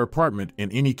entire apartment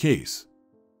in any case.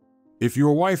 If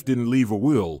your wife didn't leave a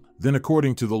will, then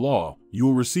according to the law, you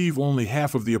will receive only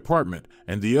half of the apartment,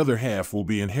 and the other half will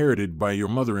be inherited by your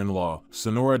mother-in-law,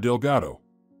 Senora Delgado.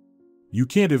 You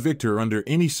can't evict her under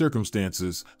any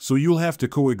circumstances, so you'll have to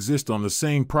coexist on the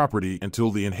same property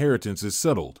until the inheritance is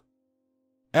settled.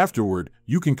 Afterward,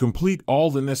 you can complete all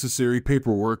the necessary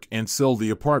paperwork and sell the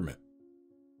apartment.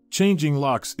 Changing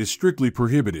locks is strictly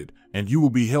prohibited, and you will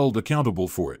be held accountable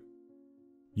for it.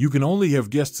 You can only have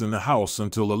guests in the house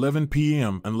until 11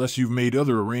 p.m. unless you've made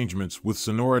other arrangements with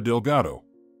Senora Delgado."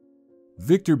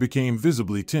 Victor became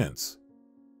visibly tense.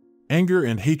 Anger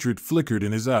and hatred flickered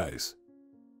in his eyes.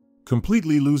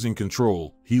 Completely losing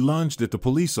control, he lunged at the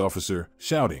police officer,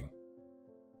 shouting,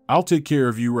 "I'll take care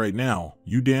of you right now,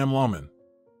 you damn lawman."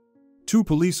 2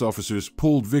 police officers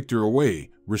pulled Victor away,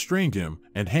 restrained him,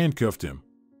 and handcuffed him.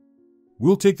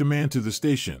 "We'll take the man to the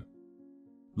station.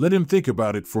 Let him think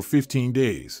about it for 15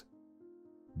 days.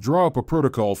 Draw up a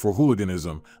protocol for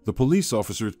hooliganism," the police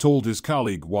officer told his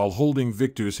colleague while holding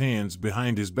Victor's hands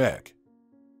behind his back.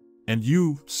 "And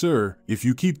you, sir, if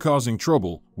you keep causing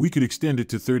trouble, we could extend it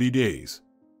to 30 days.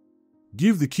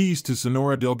 Give the keys to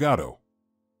Senora Delgado.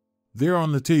 They're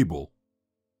on the table."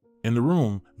 In the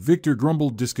room, Victor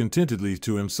grumbled discontentedly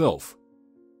to himself.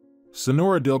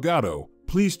 "Senora Delgado,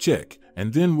 please check,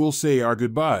 and then we'll say our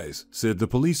goodbyes," said the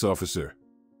police officer.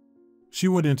 She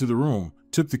went into the room,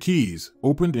 took the keys,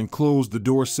 opened and closed the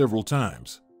door several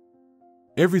times.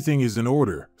 "Everything is in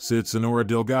order," said Senora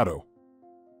Delgado.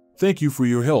 "Thank you for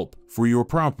your help, for your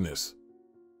promptness.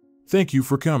 Thank you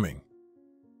for coming.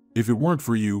 If it weren't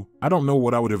for you, I don't know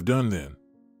what I would have done then.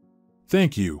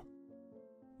 Thank you."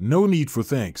 "No need for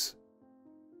thanks.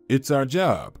 It's our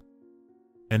job.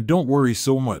 And don't worry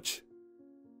so much.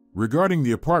 Regarding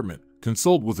the apartment,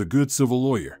 consult with a good civil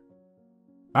lawyer.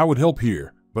 I would help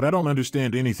here, but I don't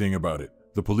understand anything about it,"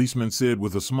 the policeman said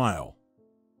with a smile.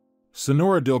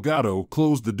 Senora Delgado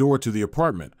closed the door to the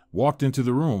apartment, walked into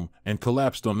the room, and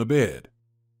collapsed on the bed.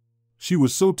 She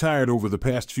was so tired over the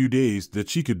past few days that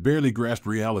she could barely grasp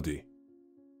reality.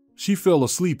 She fell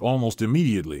asleep almost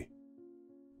immediately.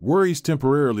 Worries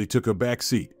temporarily took a back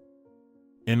seat.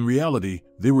 In reality,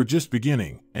 they were just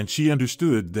beginning, and she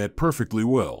understood that perfectly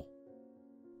well.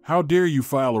 "How dare you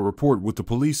file a report with the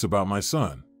police about my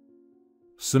son?"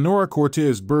 Senora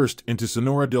Cortez burst into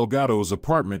Senora Delgado's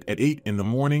apartment at 8 in the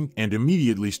morning and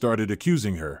immediately started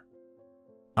accusing her.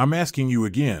 "I'm asking you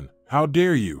again, how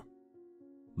dare you?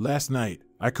 Last night,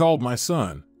 I called my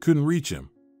son, couldn't reach him.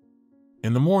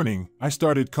 In the morning, I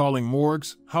started calling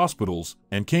morgues, hospitals,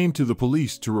 and came to the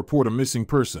police to report a missing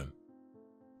person.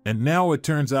 And now it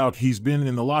turns out he's been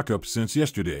in the lockup since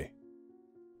yesterday.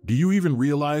 Do you even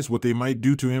realize what they might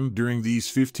do to him during these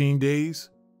 15 days?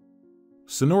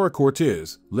 Senora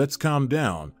Cortez, let's calm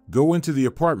down, go into the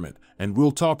apartment, and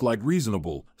we'll talk like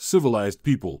reasonable, civilized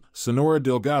people," Senora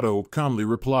Delgado calmly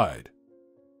replied.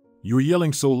 "You're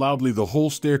yelling so loudly the whole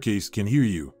staircase can hear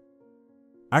you.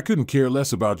 I couldn't care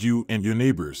less about you and your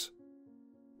neighbors.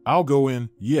 I'll go in,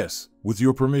 yes, with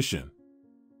your permission.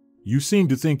 You seem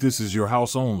to think this is your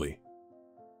house only.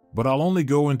 But I'll only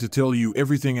go in to tell you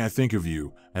everything I think of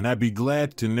you, and I'd be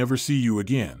glad to never see you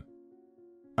again.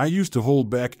 I used to hold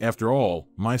back, after all,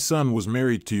 my son was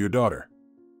married to your daughter.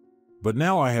 But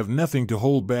now I have nothing to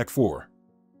hold back for."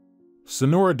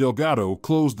 Senora Delgado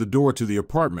closed the door to the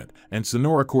apartment, and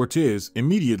Senora Cortez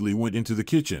immediately went into the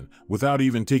kitchen, without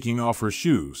even taking off her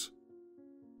shoes.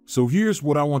 "So here's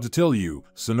what I want to tell you,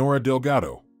 Senora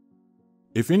Delgado.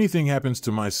 If anything happens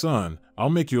to my son, I'll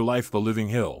make your life a living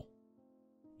hell.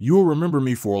 You'll remember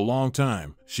me for a long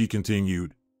time," she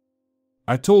continued.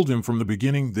 "I told him from the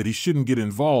beginning that he shouldn't get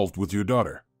involved with your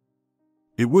daughter.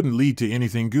 It wouldn't lead to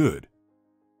anything good.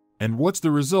 And what's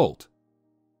the result?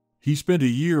 He spent a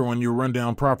year on your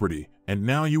rundown property, and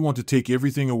now you want to take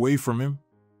everything away from him?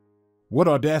 What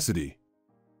audacity!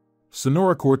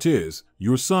 Senora Cortez,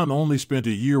 your son only spent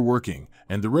a year working,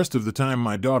 and the rest of the time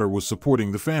my daughter was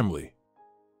supporting the family.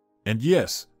 And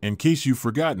yes, in case you've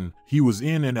forgotten, he was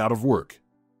in and out of work.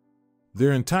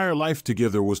 Their entire life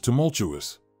together was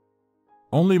tumultuous.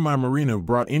 Only my Marina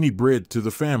brought any bread to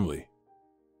the family.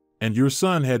 And your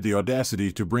son had the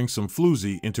audacity to bring some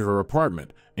floozy into her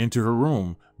apartment, into her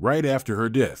room, right after her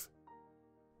death.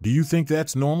 Do you think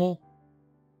that's normal?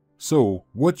 So,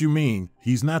 what you mean,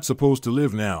 he's not supposed to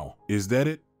live now, is that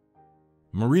it?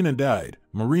 Marina died,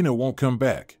 Marina won't come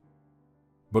back.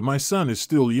 But my son is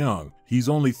still young, he's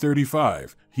only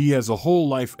 35, he has a whole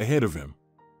life ahead of him.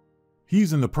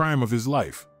 He's in the prime of his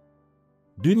life.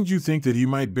 Didn't you think that he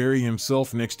might bury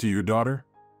himself next to your daughter?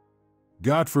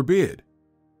 God forbid.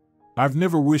 I've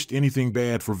never wished anything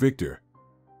bad for Victor.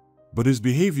 But his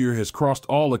behavior has crossed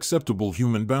all acceptable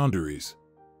human boundaries.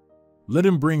 Let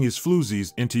him bring his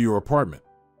floozies into your apartment.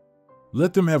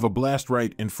 Let them have a blast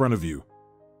right in front of you.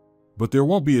 But there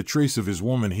won't be a trace of his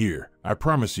woman here, I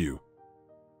promise you.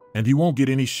 And he won't get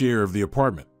any share of the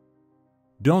apartment.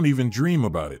 Don't even dream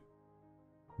about it.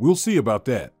 We'll see about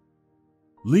that.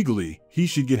 Legally, he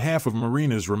should get half of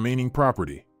Marina's remaining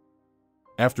property.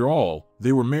 After all,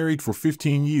 they were married for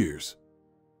 15 years.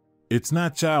 It's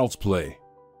not child's play.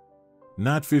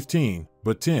 Not 15,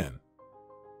 but 10.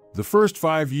 The first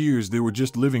 5 years they were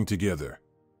just living together.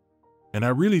 And I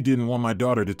really didn't want my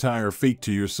daughter to tie her fate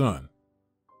to your son.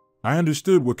 I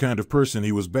understood what kind of person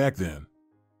he was back then.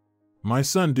 My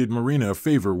son did Marina a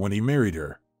favor when he married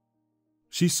her.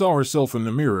 She saw herself in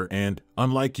the mirror and,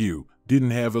 unlike you,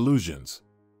 didn't have illusions.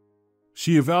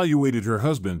 She evaluated her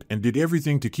husband and did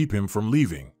everything to keep him from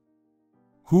leaving.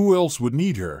 Who else would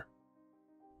need her?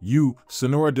 You,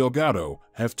 Senora Delgado,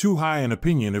 have too high an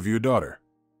opinion of your daughter.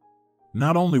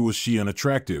 Not only was she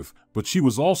unattractive, but she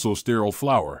was also sterile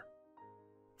flower.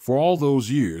 For all those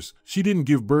years, she didn't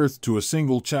give birth to a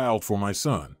single child for my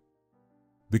son.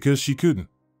 Because she couldn't.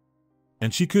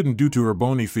 And she couldn't due to her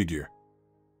bony figure.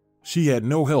 She had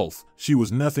no health, she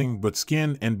was nothing but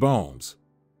skin and bones.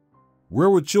 Where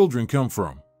would children come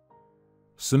from?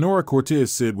 Senora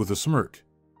Cortez said with a smirk.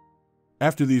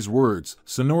 After these words,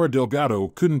 Senora Delgado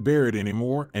couldn't bear it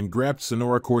anymore and grabbed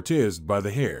Senora Cortez by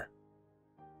the hair.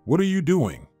 What are you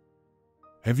doing?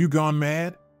 Have you gone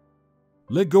mad?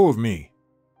 Let go of me.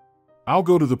 I'll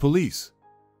go to the police.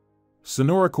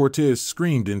 Senora Cortez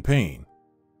screamed in pain.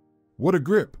 What a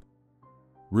grip.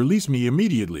 Release me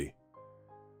immediately.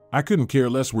 I couldn't care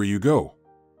less where you go.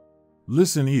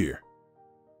 Listen here.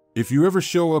 If you ever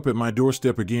show up at my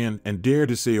doorstep again and dare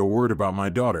to say a word about my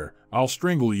daughter, I'll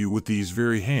strangle you with these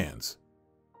very hands.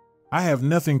 I have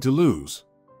nothing to lose.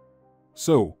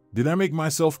 So, did I make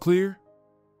myself clear?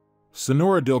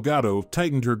 Senora Delgado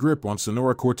tightened her grip on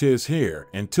Senora Cortez's hair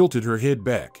and tilted her head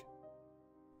back.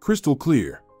 Crystal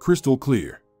clear, crystal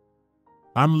clear.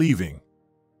 I'm leaving.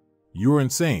 You're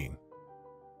insane.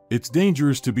 It's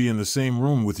dangerous to be in the same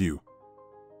room with you.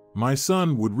 My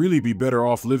son would really be better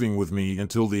off living with me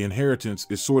until the inheritance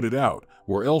is sorted out,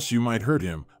 or else you might hurt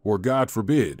him, or God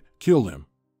forbid, kill him.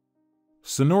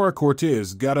 Senora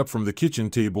Cortez got up from the kitchen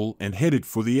table and headed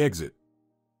for the exit.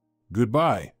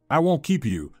 Goodbye, I won't keep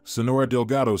you, Senora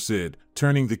Delgado said,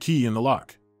 turning the key in the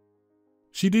lock.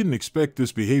 She didn't expect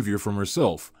this behavior from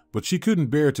herself, but she couldn't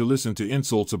bear to listen to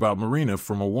insults about Marina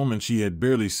from a woman she had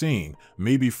barely seen,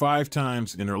 maybe 5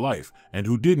 times in her life, and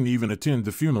who didn't even attend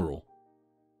the funeral.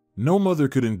 No mother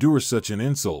could endure such an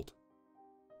insult.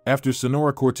 After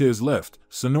Senora Cortez left,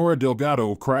 Senora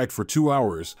Delgado cried for 2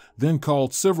 hours, then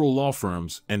called several law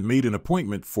firms and made an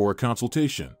appointment for a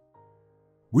consultation.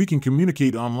 We can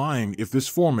communicate online if this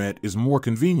format is more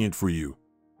convenient for you.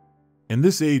 In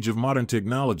this age of modern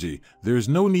technology, there is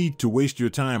no need to waste your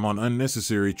time on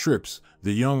unnecessary trips,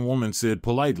 the young woman said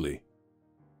politely.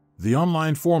 The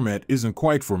online format isn't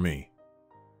quite for me.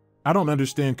 I don't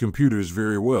understand computers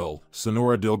very well,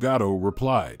 Senora Delgado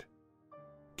replied.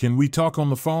 Can we talk on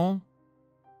the phone?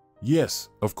 Yes,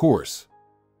 of course.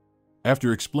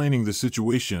 After explaining the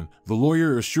situation, the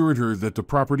lawyer assured her that the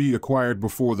property acquired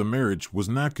before the marriage was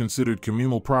not considered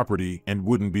communal property and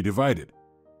wouldn't be divided.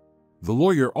 The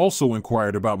lawyer also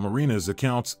inquired about Marina's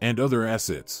accounts and other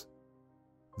assets.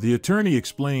 The attorney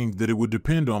explained that it would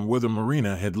depend on whether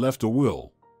Marina had left a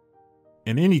will.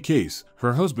 In any case,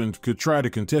 her husband could try to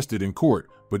contest it in court,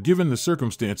 but given the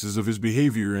circumstances of his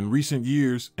behavior in recent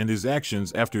years and his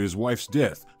actions after his wife's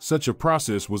death, such a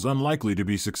process was unlikely to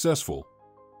be successful.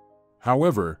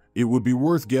 However, it would be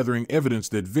worth gathering evidence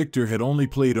that Victor had only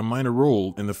played a minor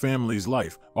role in the family's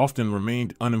life, often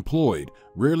remained unemployed,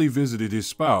 rarely visited his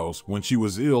spouse when she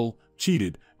was ill,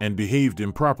 cheated, and behaved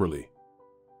improperly.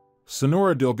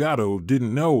 Senora Delgado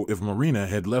didn't know if Marina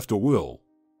had left a will.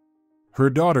 Her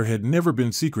daughter had never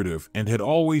been secretive and had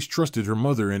always trusted her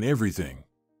mother in everything.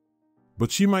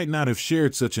 But she might not have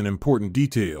shared such an important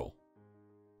detail.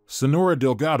 Senora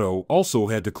Delgado also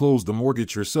had to close the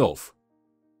mortgage herself.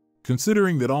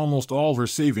 Considering that almost all her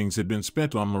savings had been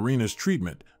spent on Marina's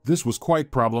treatment, this was quite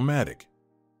problematic.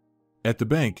 At the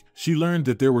bank, she learned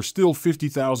that there were still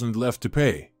 $50,000 left to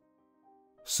pay.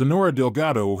 Senora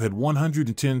Delgado had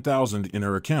 $110,000 in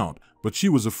her account, but she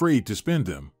was afraid to spend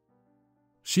them.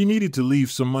 She needed to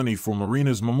leave some money for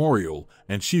Marina's memorial,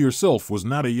 and she herself was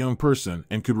not a young person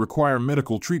and could require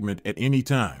medical treatment at any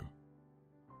time.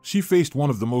 She faced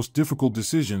one of the most difficult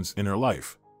decisions in her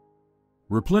life.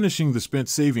 Replenishing the spent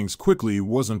savings quickly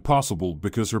wasn't possible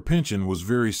because her pension was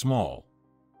very small.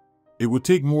 It would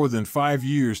take more than 5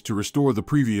 years to restore the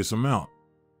previous amount.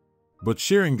 But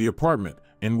sharing the apartment,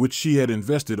 in which she had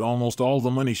invested almost all the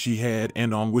money she had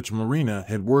and on which Marina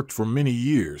had worked for many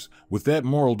years, with that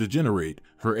moral degenerate,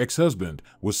 her ex-husband,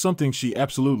 was something she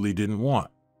absolutely didn't want.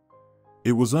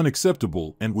 It was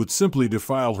unacceptable and would simply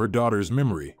defile her daughter's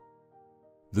memory.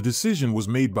 The decision was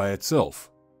made by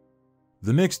itself.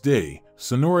 The next day,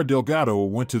 Senora Delgado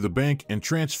went to the bank and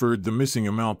transferred the missing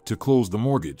amount to close the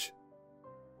mortgage.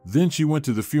 Then she went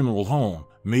to the funeral home,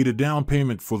 made a down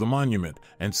payment for the monument,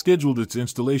 and scheduled its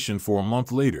installation for a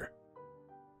month later.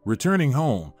 Returning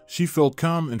home, she felt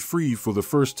calm and free for the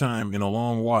first time in a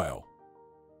long while.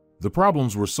 The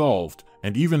problems were solved,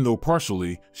 and even though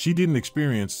partially, she didn't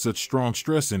experience such strong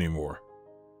stress anymore.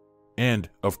 And,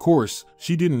 of course,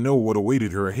 she didn't know what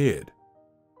awaited her ahead.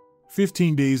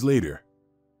 15 days later.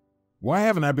 Why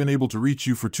haven't I been able to reach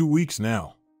you for 2 weeks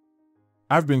now?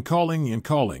 I've been calling and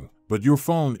calling, but your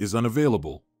phone is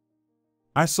unavailable.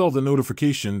 I saw the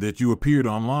notification that you appeared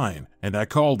online, and I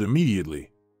called immediately.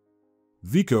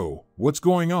 Vico, what's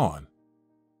going on?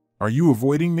 Are you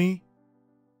avoiding me?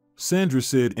 Sandra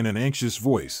said in an anxious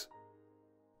voice.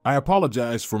 I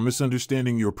apologize for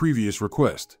misunderstanding your previous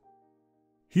request.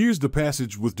 Here's the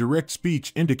passage with direct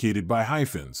speech indicated by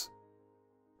hyphens.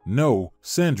 No,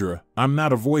 Sandra, I'm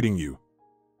not avoiding you.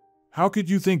 How could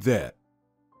you think that?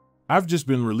 I've just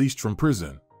been released from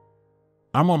prison.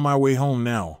 I'm on my way home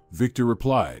now, Victor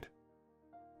replied.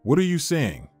 What are you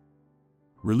saying?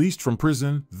 Released from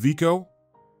prison, Vico?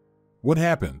 What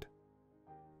happened?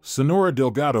 Senora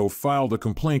Delgado filed a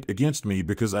complaint against me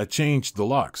because I changed the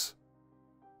locks.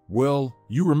 Well,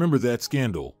 you remember that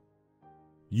scandal.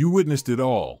 You witnessed it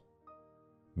all.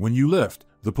 When you left,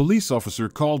 the police officer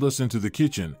called us into the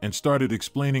kitchen and started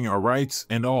explaining our rights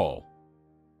and all.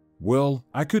 Well,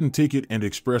 I couldn't take it and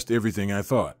expressed everything I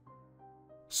thought.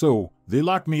 So, they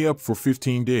locked me up for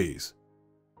 15 days.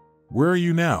 Where are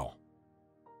you now?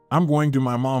 I'm going to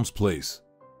my mom's place.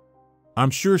 I'm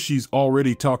sure she's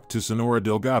already talked to Senora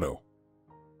Delgado.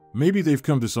 Maybe they've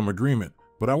come to some agreement,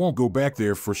 but I won't go back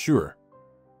there for sure.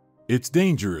 It's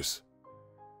dangerous.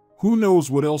 Who knows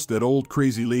what else that old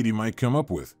crazy lady might come up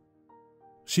with?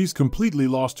 She's completely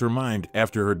lost her mind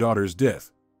after her daughter's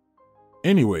death.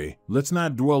 Anyway, let's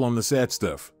not dwell on the sad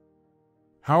stuff.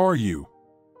 How are you?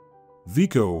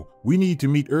 Vico, we need to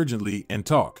meet urgently and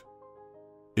talk.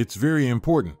 It's very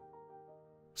important.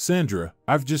 Sandra,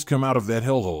 I've just come out of that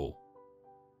hellhole.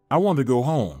 I want to go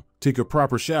home, take a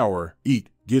proper shower, eat,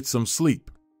 get some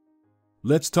sleep.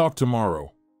 Let's talk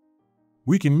tomorrow.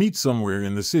 We can meet somewhere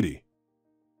in the city.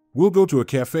 We'll go to a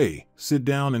cafe, sit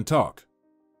down and talk.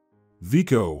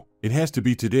 Vico, it has to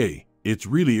be today. It's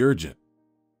really urgent.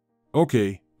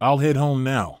 Okay, I'll head home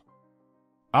now.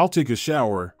 I'll take a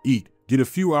shower, eat, get a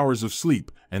few hours of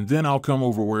sleep, and then I'll come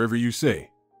over wherever you say.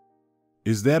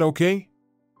 Is that okay?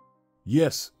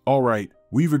 Yes, all right,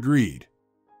 we've agreed.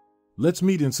 Let's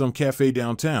meet in some cafe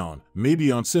downtown,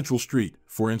 maybe on Central Street,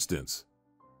 for instance.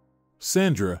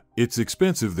 Sandra, it's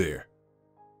expensive there.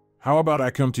 How about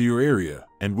I come to your area,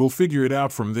 and we'll figure it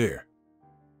out from there?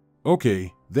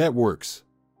 Okay, that works.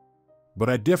 But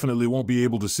I definitely won't be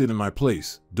able to sit in my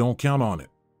place, don't count on it.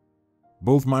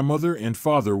 Both my mother and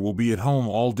father will be at home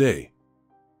all day.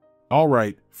 All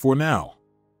right, for now.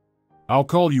 I'll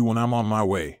call you when I'm on my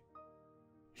way.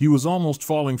 He was almost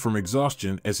falling from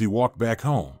exhaustion as he walked back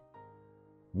home.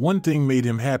 One thing made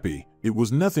him happy, it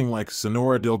was nothing like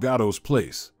Senora Delgado's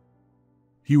place.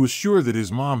 He was sure that his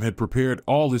mom had prepared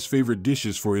all his favorite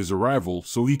dishes for his arrival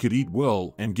so he could eat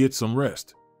well and get some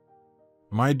rest.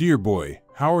 My dear boy,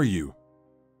 how are you?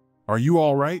 Are you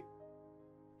all right?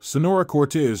 Senora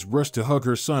Cortez rushed to hug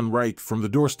her son right from the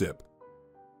doorstep.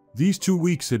 These 2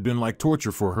 weeks had been like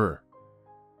torture for her.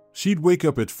 She'd wake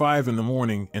up at 5 in the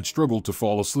morning and struggle to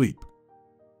fall asleep.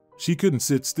 She couldn't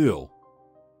sit still.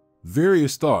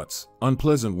 Various thoughts,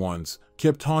 unpleasant ones,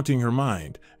 kept haunting her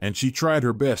mind, and she tried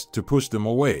her best to push them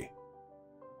away.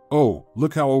 Oh,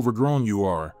 look how overgrown you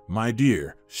are, my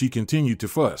dear, she continued to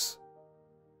fuss.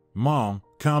 Mom,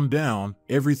 calm down,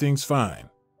 everything's fine.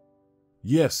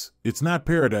 Yes, it's not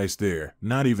paradise there,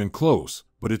 not even close,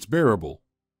 but it's bearable.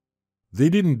 They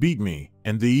didn't beat me,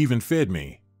 and they even fed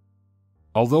me.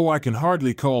 Although I can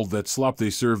hardly call that slop they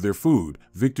serve their food,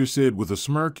 Victor said with a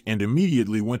smirk and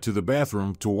immediately went to the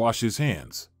bathroom to wash his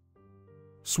hands.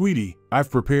 Sweetie, I've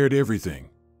prepared everything.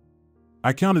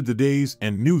 I counted the days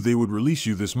and knew they would release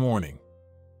you this morning.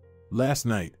 Last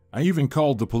night, I even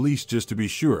called the police just to be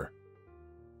sure.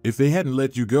 If they hadn't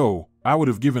let you go, I would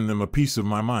have given them a piece of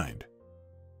my mind.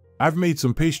 I've made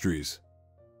some pastries.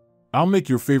 I'll make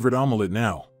your favorite omelet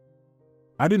now.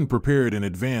 I didn't prepare it in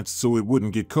advance so it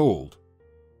wouldn't get cold.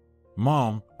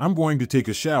 Mom, I'm going to take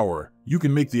a shower, you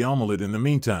can make the omelet in the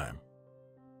meantime.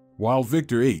 While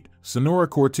Victor ate, Senora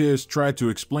Cortez tried to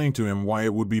explain to him why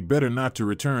it would be better not to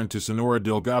return to Senora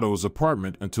Delgado's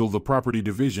apartment until the property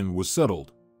division was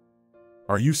settled.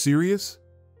 Are you serious?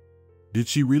 Did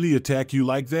she really attack you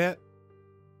like that?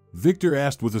 Victor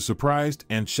asked with a surprised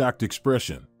and shocked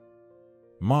expression.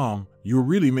 Mom, you're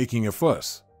really making a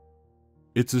fuss.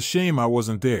 It's a shame I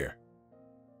wasn't there.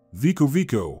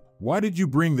 Vico, why did you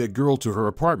bring that girl to her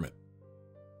apartment?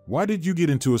 Why did you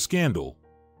get into a scandal?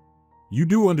 You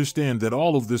do understand that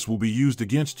all of this will be used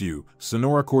against you,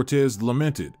 Senora Cortez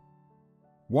lamented.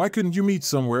 Why couldn't you meet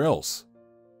somewhere else?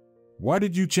 Why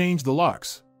did you change the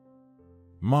locks?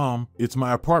 Mom, it's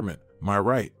my apartment, my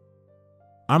right.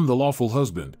 I'm the lawful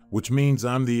husband, which means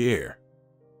I'm the heir.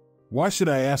 Why should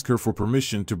I ask her for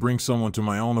permission to bring someone to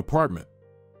my own apartment?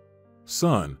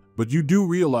 Son, but you do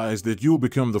realize that you'll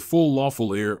become the full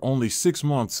lawful heir only 6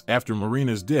 months after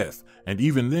Marina's death, and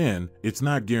even then, it's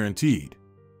not guaranteed.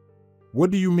 What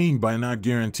do you mean by not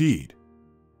guaranteed?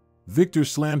 Victor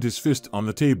slammed his fist on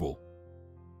the table.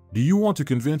 Do you want to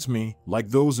convince me, like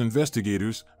those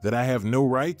investigators, that I have no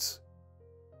rights?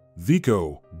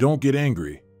 Vico, don't get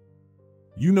angry.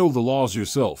 You know the laws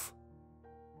yourself.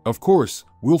 Of course,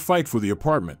 we'll fight for the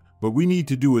apartment, but we need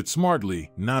to do it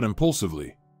smartly, not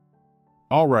impulsively.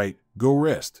 All right, go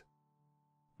rest.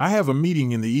 I have a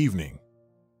meeting in the evening.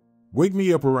 Wake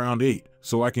me up around 8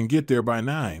 so I can get there by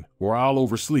 9, or I'll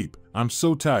oversleep. I'm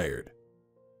so tired.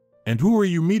 And who are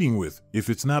you meeting with, if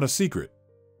it's not a secret?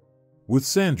 With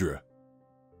Sandra.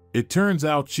 It turns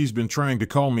out she's been trying to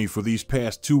call me for these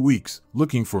past 2 weeks,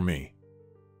 looking for me.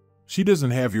 She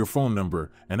doesn't have your phone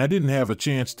number, and I didn't have a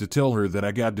chance to tell her that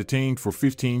I got detained for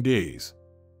 15 days.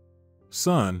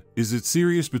 Son, is it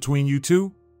serious between you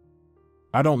two?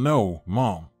 I don't know,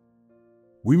 Mom.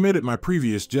 We met at my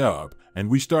previous job, and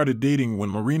we started dating when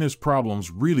Marina's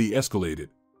problems really escalated.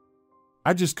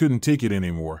 I just couldn't take it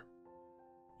anymore.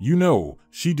 You know,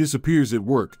 she disappears at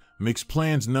work, makes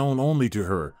plans known only to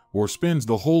her, or spends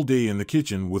the whole day in the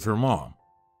kitchen with her mom.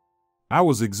 I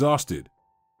was exhausted.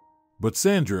 But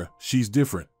Sandra, she's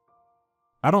different.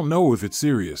 I don't know if it's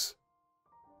serious.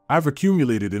 I've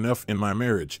accumulated enough in my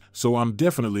marriage, so I'm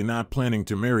definitely not planning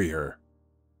to marry her.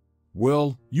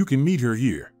 Well, you can meet her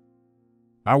here.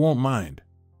 I won't mind.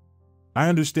 I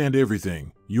understand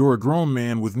everything. You're a grown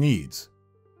man with needs.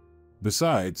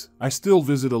 Besides, I still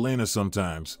visit Elena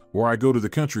sometimes, or I go to the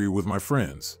country with my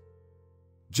friends.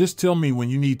 Just tell me when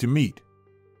you need to meet.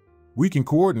 We can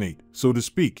coordinate, so to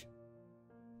speak.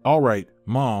 All right,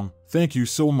 Mom, thank you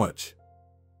so much.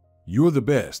 You're the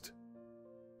best.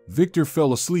 Victor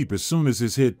fell asleep as soon as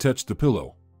his head touched the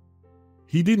pillow.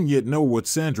 He didn't yet know what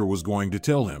Sandra was going to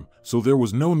tell him, so there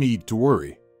was no need to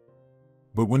worry.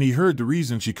 But when he heard the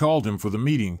reason she called him for the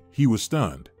meeting, he was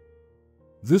stunned.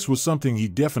 This was something he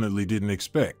definitely didn't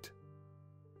expect.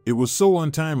 It was so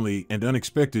untimely and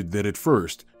unexpected that at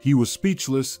first, he was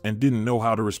speechless and didn't know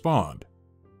how to respond.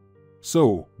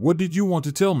 So, what did you want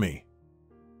to tell me?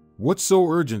 What's so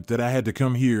urgent that I had to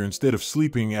come here instead of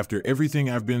sleeping after everything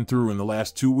I've been through in the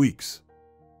last 2 weeks?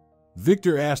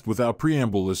 Victor asked without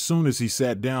preamble as soon as he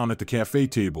sat down at the cafe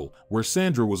table, where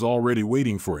Sandra was already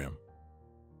waiting for him.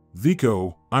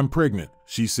 Vico, I'm pregnant,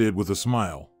 she said with a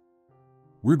smile.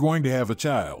 We're going to have a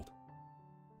child.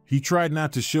 He tried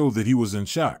not to show that he was in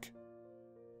shock.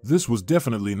 This was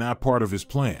definitely not part of his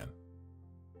plan.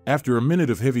 After a minute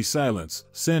of heavy silence,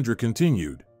 Sandra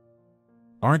continued.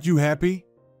 Aren't you happy?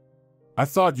 I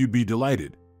thought you'd be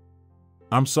delighted.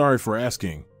 I'm sorry for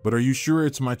asking, but are you sure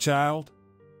it's my child?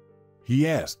 He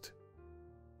asked.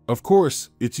 Of course,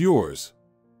 it's yours.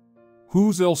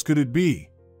 Whose else could it be?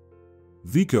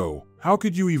 Vico, how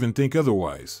could you even think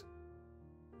otherwise?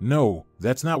 No,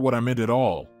 that's not what I meant at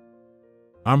all.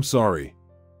 I'm sorry.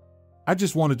 I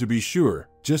just wanted to be sure,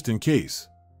 just in case.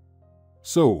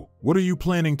 So, what are you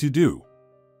planning to do?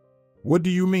 What do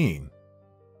you mean?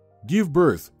 Give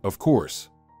birth, of course.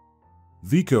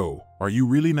 Vico, are you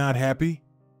really not happy?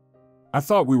 I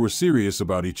thought we were serious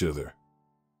about each other.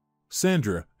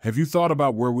 Sandra, have you thought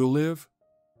about where we'll live?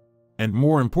 And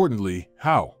more importantly,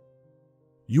 how?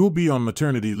 You'll be on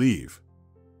maternity leave.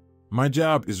 My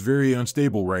job is very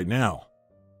unstable right now.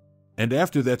 And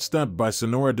after that stunt by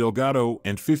Senora Delgado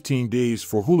and 15 days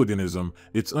for hooliganism,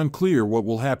 it's unclear what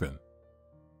will happen.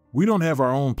 We don't have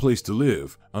our own place to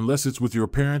live, unless it's with your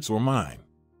parents or mine.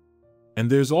 And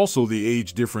there's also the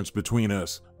age difference between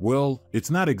us. Well,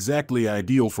 it's not exactly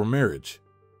ideal for marriage.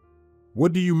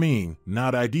 What do you mean,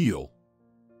 not ideal?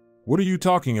 What are you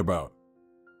talking about?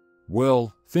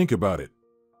 Well, think about it.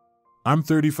 I'm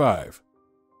 35.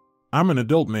 I'm an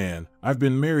adult man, I've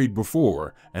been married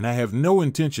before, and I have no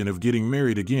intention of getting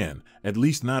married again, at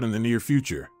least not in the near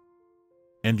future.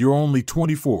 And you're only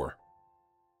 24.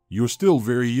 You're still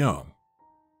very young.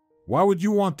 Why would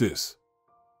you want this?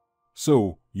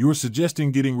 So, you're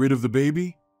suggesting getting rid of the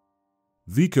baby?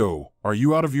 Vico, are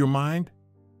you out of your mind?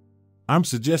 I'm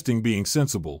suggesting being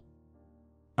sensible.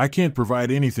 I can't provide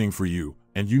anything for you,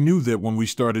 and you knew that when we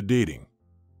started dating.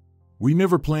 We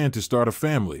never planned to start a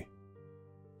family.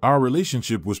 Our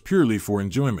relationship was purely for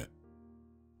enjoyment.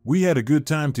 We had a good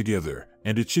time together,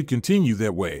 and it should continue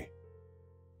that way.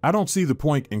 I don't see the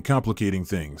point in complicating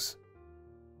things.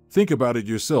 Think about it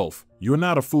yourself. You're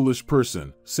not a foolish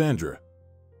person, Sandra.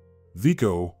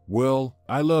 Vico, well,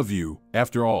 I love you,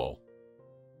 after all.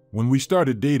 When we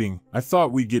started dating, I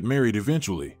thought we'd get married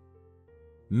eventually.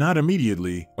 Not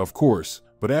immediately, of course,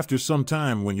 but after some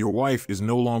time when your wife is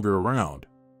no longer around.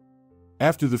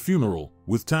 After the funeral,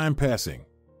 with time passing.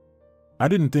 I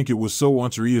didn't think it was so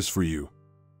unserious for you.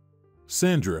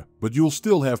 Sandra, but you'll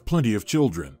still have plenty of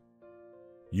children.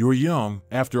 You're young,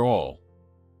 after all.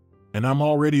 And I'm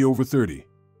already over 30.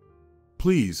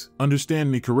 Please,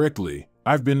 understand me correctly.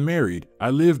 I've been married,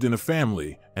 I lived in a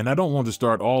family, and I don't want to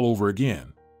start all over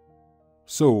again.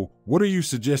 So, what are you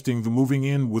suggesting, the moving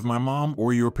in with my mom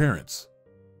or your parents?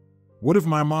 What if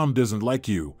my mom doesn't like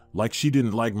you, like she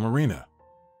didn't like Marina?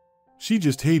 She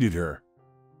just hated her.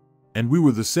 And we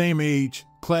were the same age,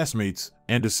 classmates,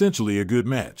 and essentially a good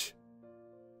match.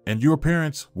 And your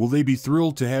parents, will they be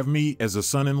thrilled to have me as a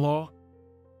son-in-law?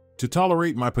 To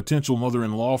tolerate my potential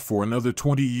mother-in-law for another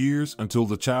 20 years until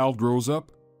the child grows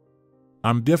up?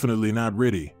 I'm definitely not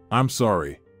ready. I'm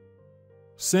sorry.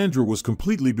 Sandra was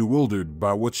completely bewildered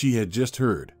by what she had just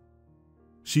heard.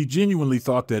 She genuinely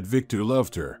thought that Victor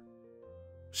loved her.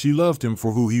 She loved him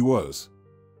for who he was.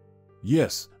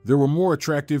 Yes, there were more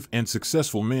attractive and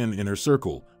successful men in her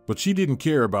circle, but she didn't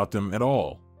care about them at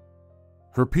all.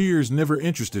 Her peers never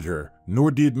interested her, nor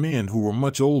did men who were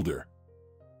much older.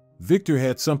 Victor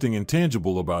had something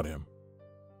intangible about him.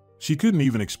 She couldn't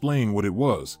even explain what it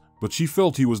was, but she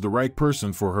felt he was the right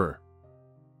person for her.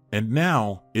 And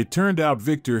now, it turned out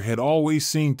Victor had always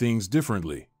seen things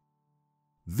differently.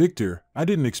 "Victor, I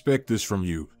didn't expect this from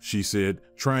you," she said,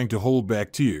 trying to hold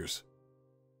back tears.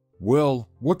 "Well,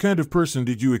 what kind of person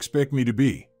did you expect me to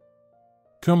be?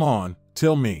 Come on,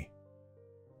 tell me.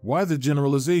 Why the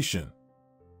generalization?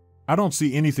 I don't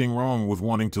see anything wrong with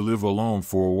wanting to live alone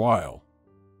for a while.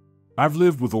 I've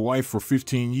lived with a wife for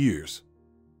 15 years.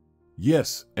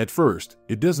 Yes, at first,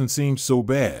 it doesn't seem so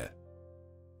bad.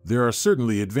 There are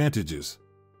certainly advantages.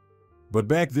 But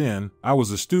back then, I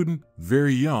was a student,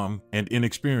 very young and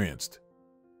inexperienced.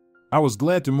 I was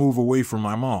glad to move away from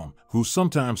my mom, who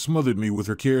sometimes smothered me with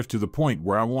her cares to the point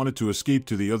where I wanted to escape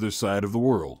to the other side of the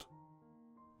world.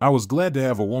 I was glad to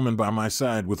have a woman by my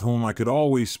side with whom I could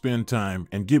always spend time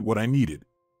and get what I needed.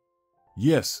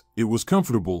 Yes, it was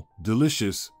comfortable,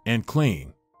 delicious, and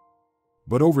clean.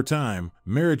 But over time,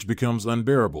 marriage becomes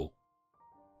unbearable.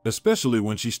 Especially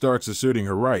when she starts asserting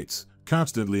her rights,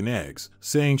 constantly nags,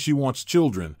 saying she wants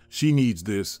children, she needs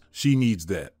this, she needs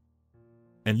that.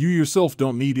 And you yourself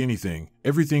don't need anything,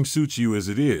 everything suits you as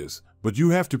it is, but you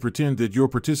have to pretend that you're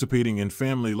participating in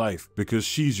family life because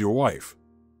she's your wife.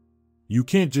 You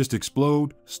can't just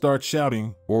explode, start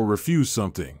shouting, or refuse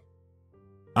something.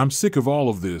 I'm sick of all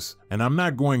of this, and I'm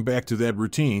not going back to that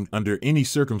routine under any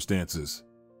circumstances.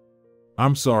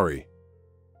 I'm sorry.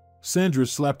 Sandra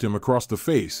slapped him across the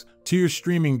face, tears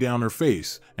streaming down her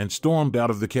face, and stormed out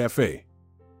of the cafe.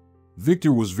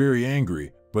 Victor was very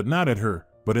angry, but not at her,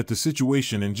 but at the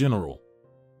situation in general.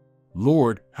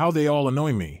 Lord, how they all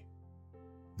annoy me.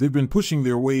 They've been pushing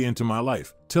their way into my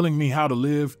life, telling me how to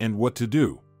live and what to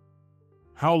do.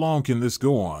 How long can this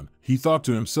go on? He thought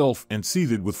to himself and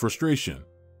seethed with frustration.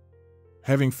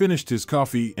 Having finished his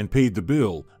coffee and paid the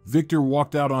bill, Victor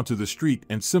walked out onto the street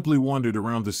and simply wandered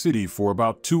around the city for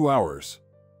about 2 hours.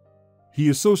 He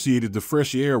associated the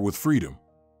fresh air with freedom.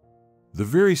 The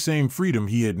very same freedom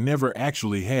he had never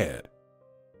actually had.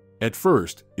 At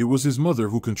first, it was his mother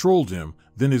who controlled him,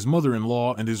 then his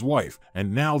mother-in-law and his wife,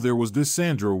 and now there was this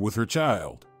Sandra with her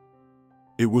child.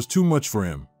 It was too much for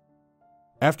him.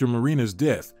 After Marina's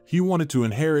death, he wanted to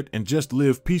inherit and just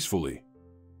live peacefully.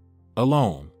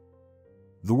 Alone.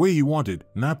 The way he wanted,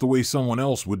 not the way someone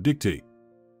else would dictate.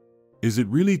 Is it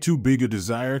really too big a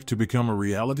desire to become a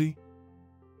reality?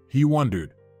 He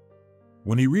wondered.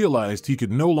 When he realized he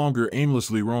could no longer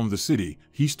aimlessly roam the city,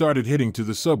 he started heading to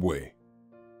the subway.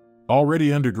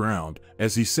 Already underground,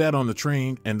 as he sat on the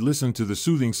train and listened to the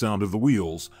soothing sound of the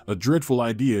wheels, a dreadful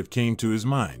idea came to his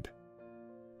mind.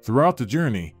 Throughout the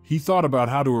journey, he thought about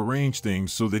how to arrange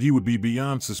things so that he would be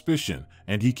beyond suspicion,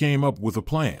 and he came up with a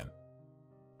plan.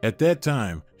 At that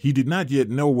time, he did not yet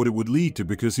know what it would lead to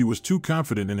because he was too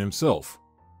confident in himself.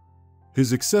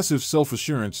 His excessive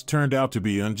self-assurance turned out to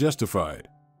be unjustified.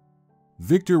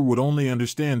 Victor would only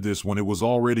understand this when it was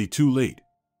already too late.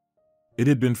 It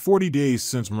had been 40 days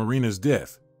since Marina's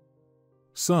death.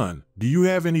 "Son, do you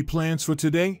have any plans for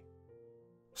today?"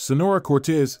 Senora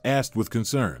Cortez asked with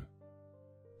concern.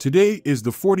 "Today is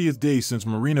the 40th day since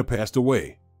Marina passed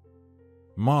away.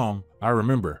 Mom, I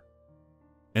remember.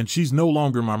 And she's no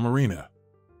longer my Marina.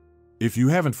 If you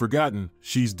haven't forgotten,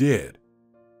 she's dead.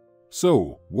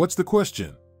 So, what's the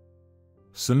question?"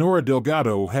 Senora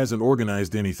Delgado hasn't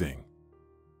organized anything.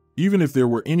 Even if there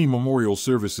were any memorial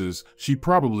services, she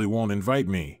probably won't invite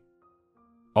me.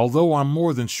 Although I'm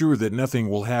more than sure that nothing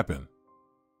will happen.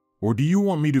 Or do you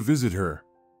want me to visit her?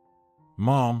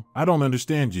 Mom, I don't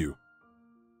understand you.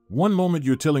 One moment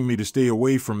you're telling me to stay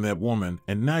away from that woman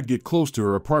and not get close to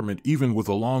her apartment even with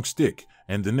a long stick,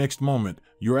 and the next moment,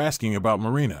 you're asking about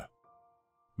Marina.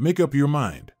 Make up your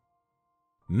mind.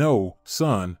 No,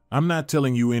 son, I'm not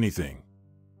telling you anything.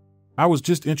 I was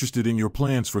just interested in your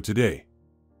plans for today.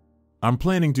 I'm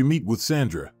planning to meet with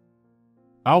Sandra.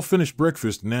 I'll finish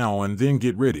breakfast now and then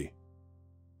get ready.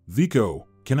 Vico,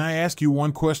 can I ask you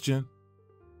one question?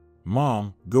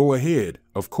 Mom, go ahead,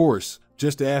 of course,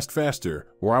 just ask faster,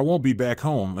 or I won't be back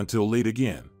home until late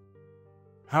again.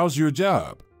 How's your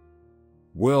job?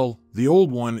 Well, the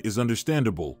old one is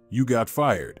understandable, you got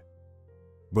fired.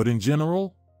 But in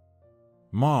general?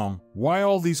 Mom, why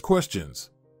all these questions?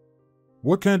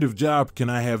 What kind of job can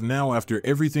I have now after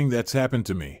everything that's happened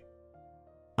to me?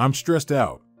 I'm stressed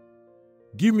out.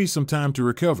 Give me some time to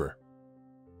recover.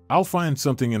 I'll find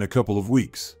something in a couple of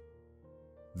weeks.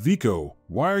 Vico,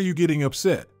 why are you getting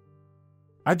upset?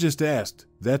 I just asked,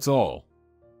 that's all.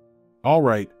 All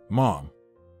right, Mom.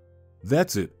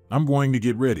 That's it, I'm going to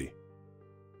get ready.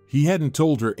 He hadn't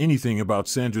told her anything about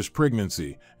Sandra's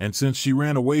pregnancy, and since she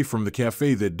ran away from the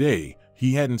cafe that day,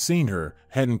 he hadn't seen her,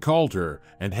 hadn't called her,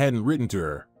 and hadn't written to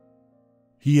her.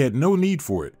 He had no need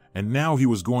for it, and now he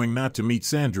was going not to meet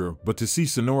Sandra but to see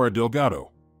Senora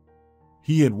Delgado.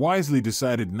 He had wisely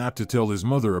decided not to tell his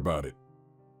mother about it.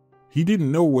 He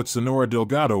didn't know what Senora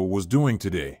Delgado was doing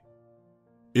today.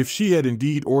 If she had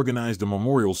indeed organized a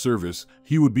memorial service,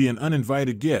 he would be an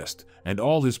uninvited guest, and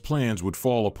all his plans would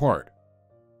fall apart.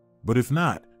 But if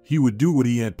not, he would do what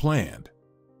he had planned.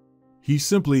 He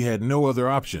simply had no other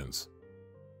options.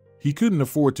 He couldn't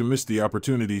afford to miss the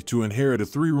opportunity to inherit a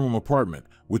 3-room apartment,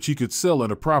 which he could sell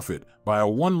at a profit, buy a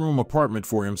 1-room apartment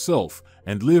for himself,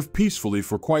 and live peacefully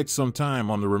for quite some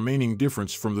time on the remaining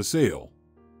difference from the sale.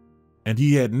 And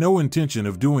he had no intention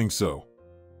of doing so.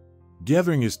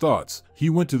 Gathering his thoughts, he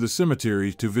went to the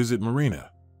cemetery to visit Marina.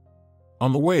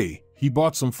 On the way, he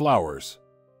bought some flowers.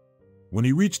 When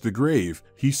he reached the grave,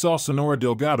 he saw Senora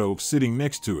Delgado sitting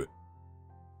next to it.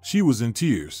 She was in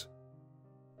tears.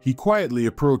 He quietly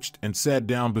approached and sat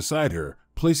down beside her,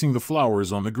 placing the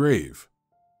flowers on the grave.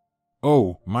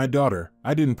 "Oh, my daughter,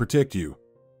 I didn't protect you.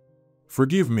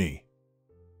 Forgive me.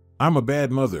 I'm a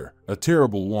bad mother, a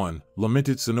terrible one,"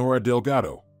 lamented Senora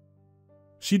Delgado.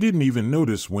 She didn't even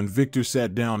notice when Victor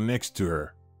sat down next to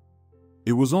her.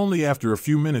 It was only after a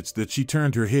few minutes that she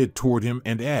turned her head toward him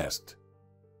and asked,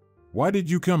 "Why did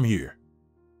you come here?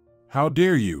 How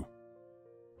dare you?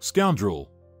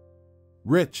 Scoundrel!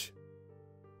 Wretch!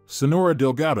 Senora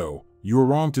Delgado, you are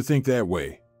wrong to think that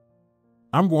way.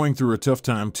 I'm going through a tough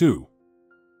time too.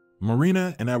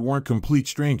 Marina and I weren't complete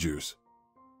strangers.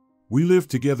 We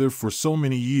lived together for so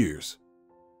many years.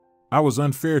 I was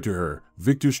unfair to her."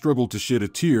 Victor struggled to shed a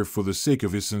tear for the sake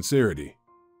of his sincerity.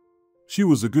 "She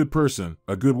was a good person,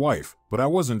 a good wife, but I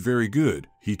wasn't very good,"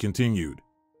 he continued.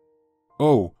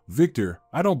 "Oh, Victor,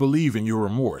 I don't believe in your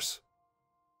remorse.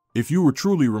 If you were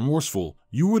truly remorseful,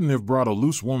 you wouldn't have brought a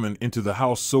loose woman into the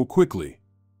house so quickly.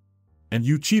 And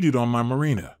you cheated on my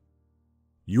Marina.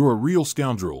 You're a real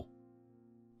scoundrel.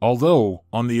 Although,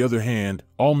 on the other hand,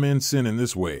 all men sin in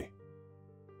this way.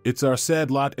 It's our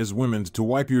sad lot as women to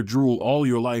wipe your drool all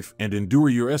your life and endure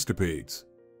your escapades.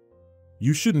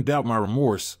 You shouldn't doubt my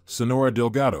remorse, Senora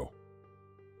Delgado.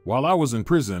 While I was in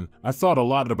prison, I thought a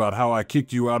lot about how I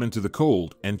kicked you out into the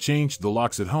cold and changed the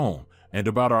locks at home, and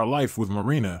about our life with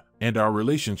Marina and our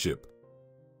relationship.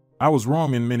 I was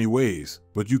wrong in many ways,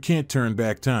 but you can't turn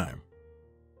back time.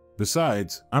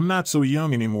 Besides, I'm not so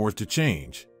young anymore to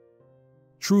change.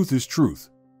 Truth is truth.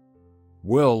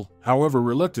 Well, however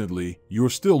reluctantly, you're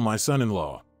still my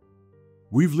son-in-law.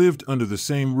 We've lived under the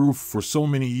same roof for so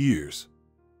many years.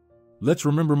 Let's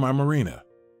remember my Marina.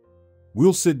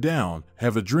 We'll sit down,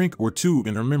 have a drink or two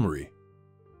in her memory."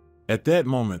 At that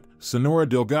moment, Senora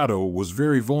Delgado was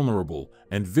very vulnerable,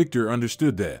 and Victor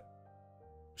understood that.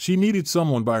 She needed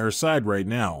someone by her side right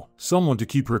now, someone to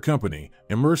keep her company,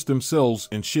 immerse themselves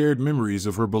in shared memories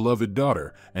of her beloved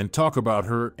daughter, and talk about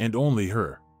her and only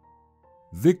her.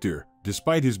 Victor,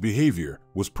 despite his behavior,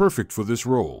 was perfect for this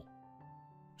role.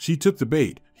 She took the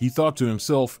bait, he thought to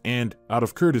himself, and, out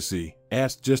of courtesy,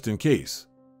 asked just in case,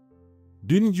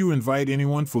 "Didn't you invite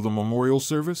anyone for the memorial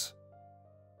service?"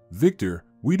 "Victor,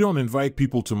 we don't invite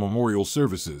people to memorial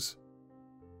services.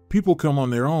 People come on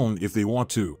their own if they want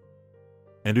to.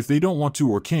 And if they don't want to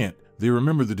or can't, they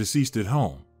remember the deceased at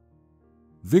home."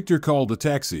 Victor called a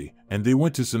taxi, and they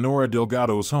went to Senora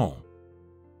Delgado's home.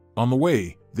 On the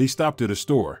way, they stopped at a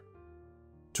store.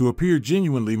 To appear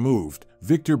genuinely moved,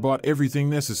 Victor bought everything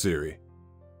necessary.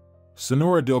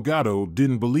 Senora Delgado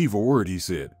didn't believe a word he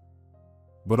said.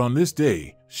 But on this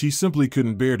day, she simply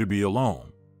couldn't bear to be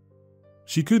alone.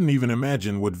 She couldn't even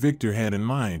imagine what Victor had in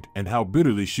mind and how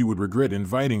bitterly she would regret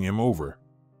inviting him over.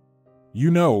 "You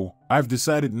know, I've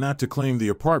decided not to claim the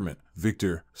apartment,"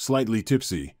 Victor, slightly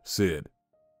tipsy, said.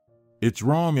 "It's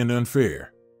wrong and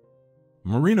unfair.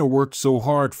 Marina worked so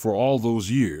hard for all those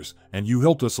years, and you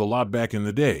helped us a lot back in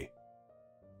the day.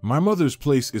 My mother's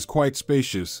place is quite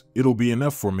spacious, it'll be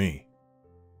enough for me."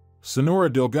 Senora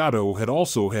Delgado had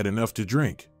also had enough to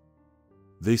drink.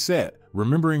 They sat,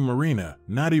 remembering Marina,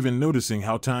 not even noticing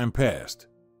how time passed.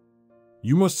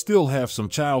 "You must still have some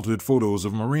childhood photos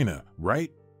of Marina,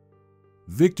 right?"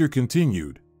 Victor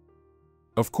continued.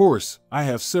 "Of course, I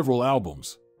have several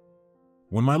albums.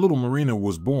 When my little Marina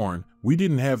was born, we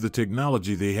didn't have the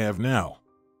technology they have now.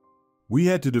 We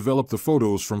had to develop the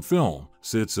photos from film,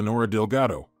 said Senora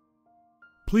Delgado.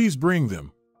 Please bring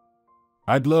them.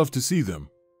 I'd love to see them.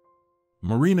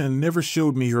 Marina never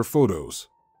showed me her photos.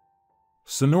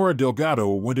 Senora Delgado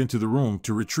went into the room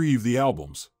to retrieve the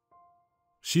albums.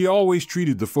 She always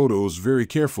treated the photos very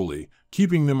carefully,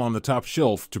 keeping them on the top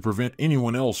shelf to prevent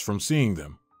anyone else from seeing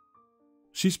them.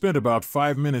 She spent about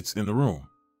 5 minutes in the room.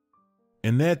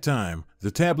 In that time,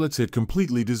 the tablets had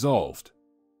completely dissolved.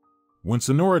 When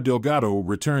Senora Delgado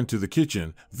returned to the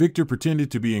kitchen, Victor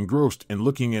pretended to be engrossed in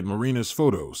looking at Marina's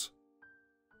photos.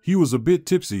 He was a bit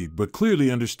tipsy but clearly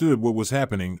understood what was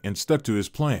happening and stuck to his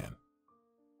plan.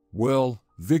 Well,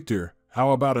 Victor,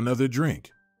 how about another drink?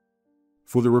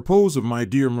 For the repose of my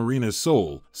dear Marina's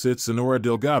soul, said Senora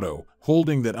Delgado,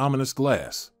 holding that ominous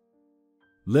glass.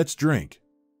 Let's drink.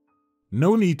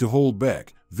 No need to hold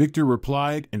back, Victor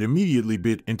replied and immediately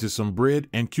bit into some bread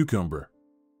and cucumber.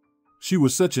 She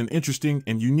was such an interesting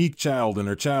and unique child in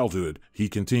her childhood, he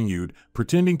continued,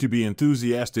 pretending to be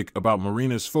enthusiastic about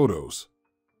Marina's photos.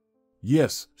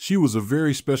 Yes, she was a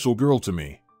very special girl to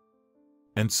me.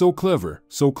 And so clever,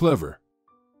 so clever.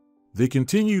 They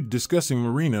continued discussing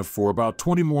Marina for about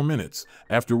 20 more minutes,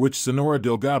 after which Senora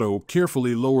Delgado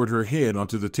carefully lowered her head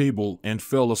onto the table and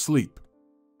fell asleep.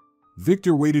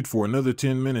 Victor waited for another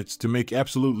 10 minutes to make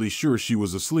absolutely sure she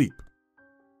was asleep.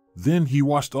 Then he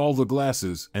washed all the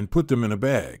glasses and put them in a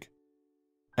bag.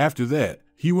 After that,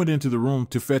 he went into the room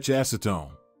to fetch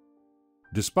acetone.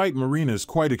 Despite Marina's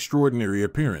quite extraordinary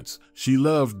appearance, she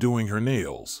loved doing her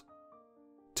nails.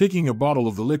 Taking a bottle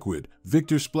of the liquid,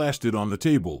 Victor splashed it on the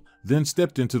table, then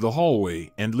stepped into the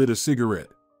hallway and lit a cigarette.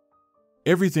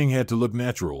 Everything had to look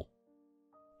natural.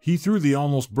 He threw the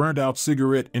almost burned-out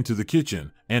cigarette into the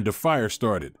kitchen, and a fire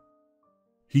started.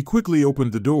 He quickly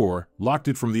opened the door, locked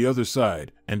it from the other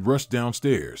side, and rushed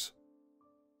downstairs.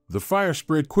 The fire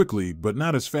spread quickly, but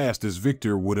not as fast as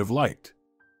Victor would have liked.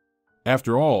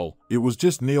 After all, it was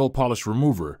just nail polish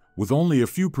remover, with only a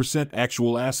few %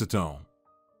 actual acetone.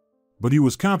 But he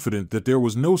was confident that there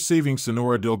was no saving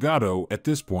Senora Delgado at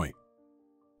this point.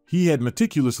 He had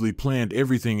meticulously planned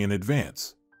everything in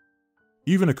advance.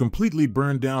 Even a completely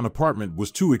burned-down apartment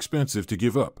was too expensive to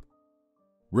give up.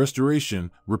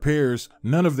 Restoration, repairs,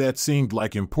 none of that seemed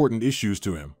like important issues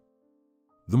to him.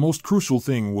 The most crucial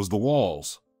thing was the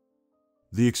walls.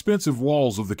 The expensive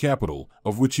walls of the capital,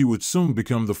 of which he would soon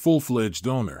become the full-fledged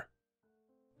owner.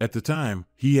 At the time,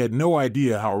 he had no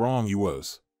idea how wrong he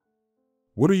was.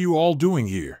 What are you all doing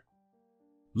here?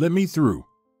 Let me through.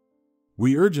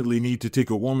 We urgently need to take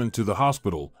a woman to the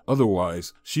hospital,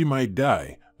 otherwise she might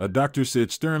die, a doctor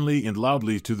said sternly and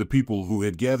loudly to the people who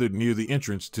had gathered near the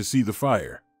entrance to see the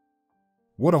fire.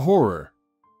 What a horror!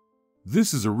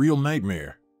 This is a real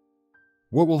nightmare.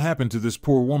 What will happen to this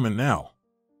poor woman now?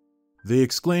 They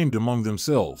exclaimed among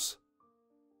themselves.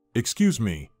 Excuse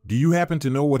me, do you happen to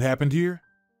know what happened here?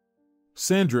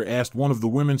 Sandra asked one of the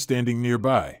women standing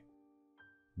nearby.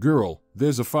 Girl,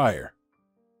 there's a fire.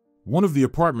 One of the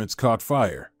apartments caught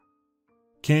fire.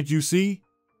 Can't you see?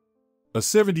 A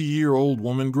 70-year-old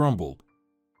woman grumbled.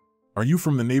 Are you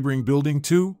from the neighboring building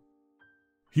too?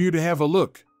 Here to have a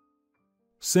look.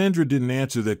 Sandra didn't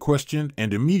answer that question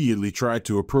and immediately tried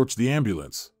to approach the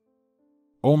ambulance.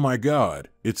 Oh my God,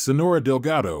 it's Senora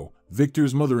Delgado,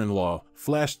 Victor's mother-in-law,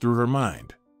 flashed through her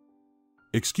mind.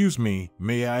 Excuse me,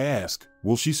 may I ask,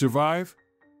 will she survive?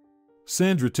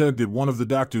 Sandra tugged at one of the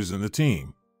doctors in the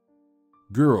team.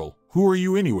 Girl, who are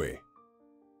you anyway?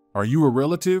 Are you a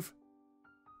relative?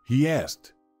 He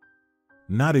asked.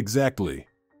 Not exactly.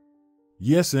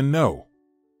 Yes and no.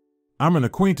 I'm an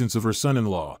acquaintance of her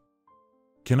son-in-law.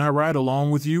 Can I ride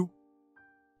along with you?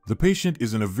 The patient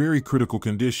is in a very critical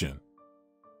condition.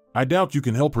 I doubt you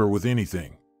can help her with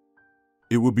anything.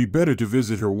 It would be better to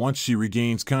visit her once she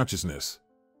regains consciousness.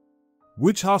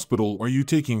 Which hospital are you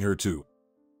taking her to?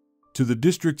 To the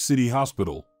District City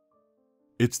Hospital.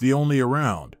 It's the only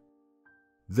around.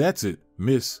 That's it,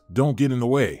 miss, don't get in the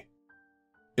way.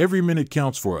 Every minute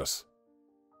counts for us.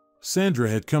 Sandra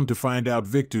had come to find out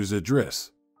Victor's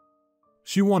address.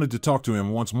 She wanted to talk to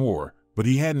him once more, but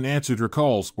he hadn't answered her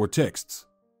calls or texts.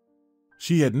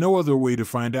 She had no other way to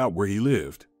find out where he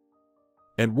lived.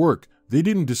 At work, they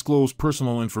didn't disclose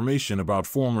personal information about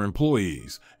former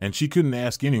employees, and she couldn't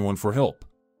ask anyone for help.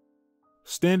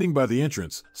 Standing by the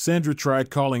entrance, Sandra tried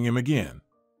calling him again.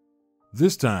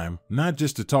 This time, not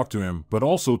just to talk to him, but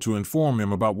also to inform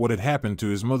him about what had happened to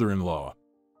his mother-in-law.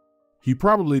 He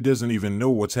probably doesn't even know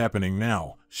what's happening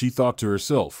now, she thought to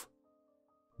herself.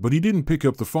 But he didn't pick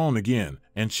up the phone again,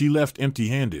 and she left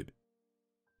empty-handed.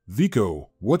 Vico,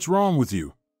 what's wrong with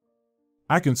you?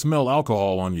 I can smell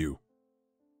alcohol on you.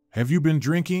 Have you been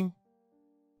drinking?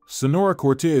 Senora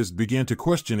Cortez began to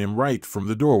question him right from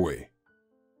the doorway.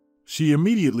 She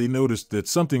immediately noticed that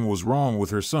something was wrong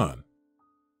with her son.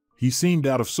 He seemed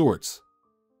out of sorts.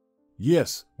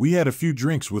 Yes, we had a few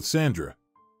drinks with Sandra.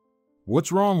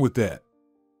 What's wrong with that?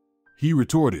 He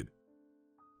retorted.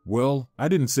 Well, I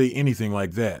didn't say anything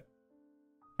like that.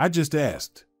 I just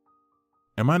asked.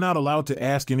 Am I not allowed to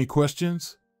ask any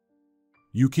questions?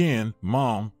 You can,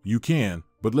 Mom, you can,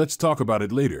 but let's talk about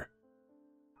it later.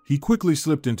 He quickly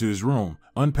slipped into his room,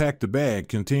 unpacked the bag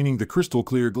containing the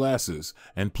crystal-clear glasses,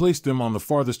 and placed them on the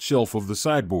farthest shelf of the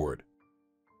sideboard.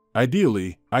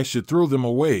 Ideally, I should throw them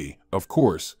away, of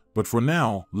course, but for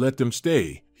now, let them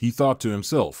stay, he thought to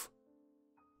himself.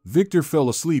 Victor fell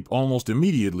asleep almost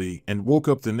immediately and woke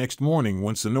up the next morning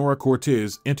when Senora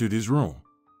Cortez entered his room.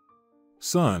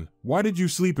 Son, why did you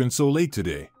sleep in so late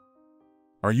today?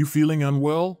 Are you feeling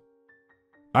unwell?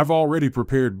 I've already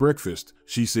prepared breakfast,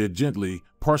 she said gently,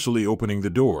 partially opening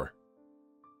the door.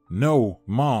 No,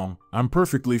 Mom, I'm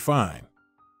perfectly fine.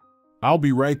 I'll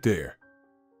be right there.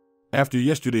 After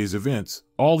yesterday's events,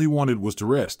 all he wanted was to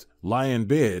rest, lie in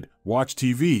bed, watch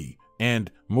TV,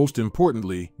 and, most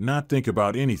importantly, not think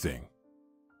about anything.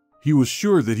 He was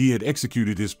sure that he had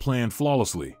executed his plan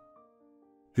flawlessly.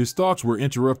 His thoughts were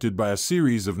interrupted by a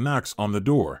series of knocks on the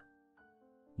door.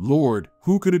 Lord,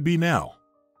 who could it be now?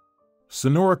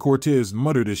 Senora Cortez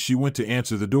muttered as she went to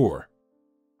answer the door.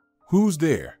 Who's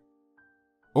there?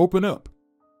 Open up.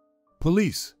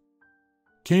 Police,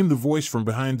 came the voice from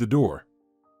behind the door.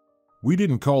 We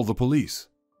didn't call the police.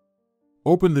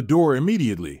 Open the door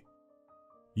immediately.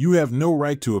 You have no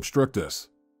right to obstruct us.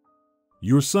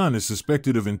 Your son is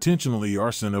suspected of intentionally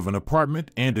arson of an apartment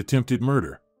and attempted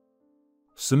murder.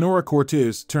 Senora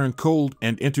Cortez turned cold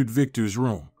and entered Victor's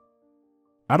room.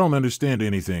 I don't understand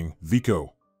anything,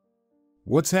 Vico.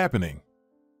 What's happening?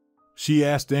 She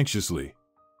asked anxiously.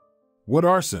 What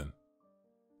arson?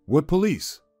 What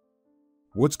police?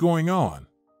 What's going on?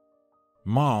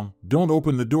 Mom, don't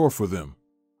open the door for them.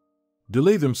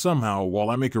 Delay them somehow while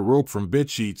I make a rope from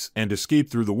bedsheets and escape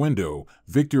through the window,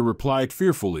 Victor replied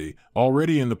fearfully,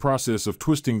 already in the process of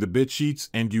twisting the bedsheets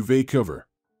and duvet cover.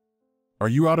 Are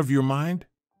you out of your mind?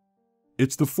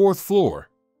 It's the 4th floor.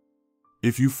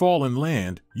 If you fall and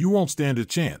land, you won't stand a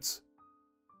chance.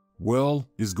 Well,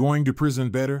 is going to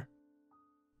prison better?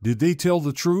 Did they tell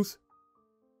the truth?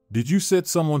 Did you set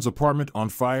someone's apartment on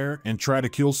fire and try to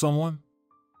kill someone?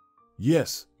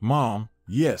 Yes, Mom,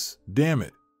 yes, damn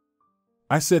it.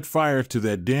 I set fire to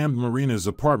that damned Marina's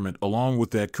apartment along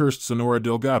with that cursed Senora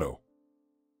Delgado.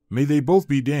 May they both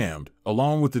be damned,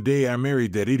 along with the day I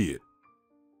married that idiot.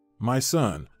 My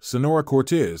son, Senora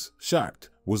Cortez, shocked,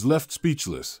 was left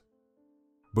speechless.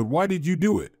 But why did you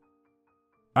do it?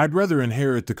 I'd rather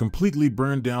inherit the completely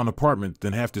burned down apartment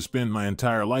than have to spend my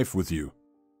entire life with you.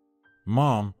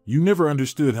 Mom, you never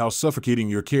understood how suffocating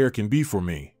your care can be for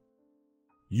me.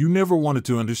 You never wanted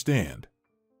to understand.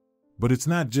 But it's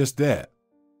not just that.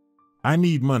 I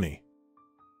need money.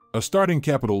 A starting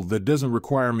capital that doesn't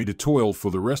require me to toil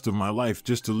for the rest of my life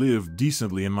just to live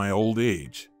decently in my old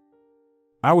age.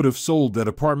 I would have sold that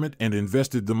apartment and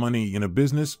invested the money in a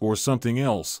business or something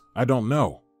else, I don't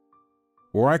know.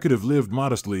 Or I could have lived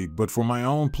modestly but for my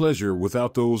own pleasure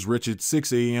without those wretched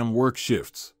 6 a.m. work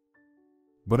shifts.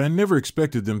 But I never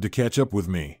expected them to catch up with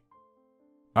me.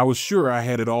 I was sure I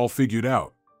had it all figured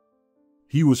out.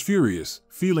 He was furious,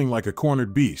 feeling like a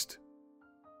cornered beast.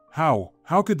 How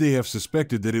could they have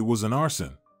suspected that it was an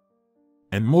arson?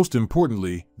 And most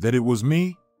importantly, that it was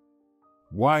me?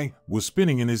 Why, was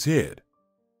spinning in his head.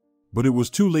 But it was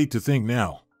too late to think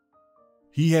now.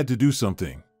 He had to do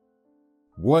something.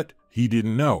 What, he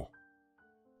didn't know.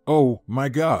 Oh, my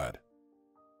God.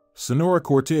 Senora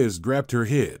Cortez grabbed her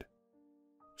head.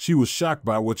 She was shocked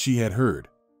by what she had heard.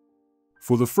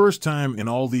 For the first time in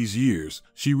all these years,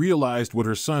 she realized what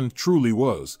her son truly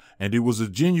was, and it was a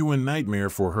genuine nightmare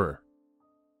for her.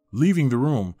 Leaving the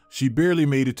room, she barely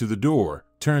made it to the door,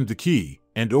 turned the key,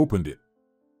 and opened it.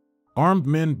 Armed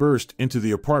men burst into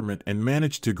the apartment and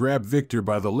managed to grab Victor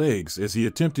by the legs as he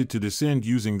attempted to descend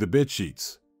using the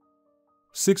bedsheets.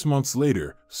 6 months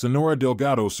later, Senora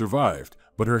Delgado survived,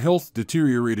 but her health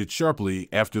deteriorated sharply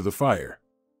after the fire.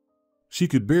 She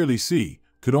could barely see,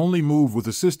 could only move with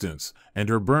assistance, and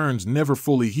her burns never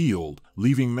fully healed,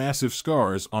 leaving massive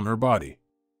scars on her body.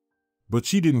 But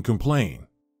she didn't complain.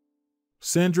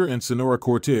 Sandra and Senora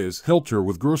Cortez helped her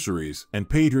with groceries and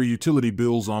paid her utility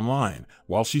bills online,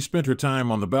 while she spent her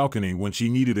time on the balcony when she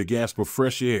needed a gasp of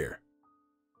fresh air.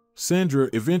 Sandra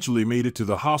eventually made it to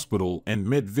the hospital and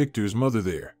met Victor's mother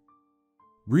there.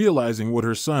 Realizing what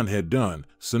her son had done,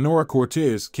 Senora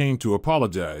Cortez came to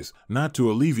apologize, not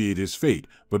to alleviate his fate,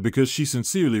 but because she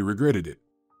sincerely regretted it.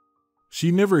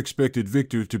 She never expected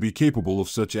Victor to be capable of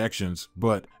such actions,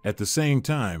 but, at the same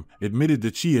time, admitted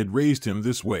that she had raised him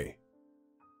this way.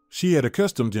 She had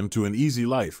accustomed him to an easy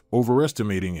life,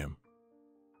 overestimating him.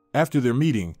 After their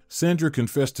meeting, Sandra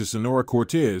confessed to Senora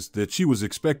Cortez that she was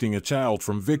expecting a child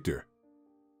from Victor.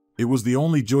 It was the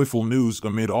only joyful news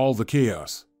amid all the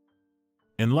chaos.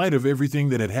 In light of everything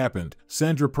that had happened,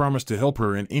 Sandra promised to help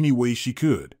her in any way she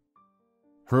could.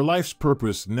 Her life's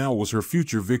purpose now was her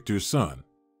future Victor's son.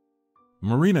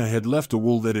 Marina had left a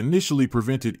will that initially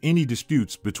prevented any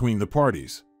disputes between the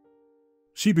parties.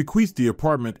 She bequeathed the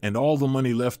apartment and all the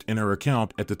money left in her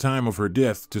account at the time of her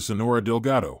death to Senora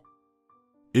Delgado.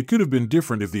 It could have been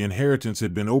different if the inheritance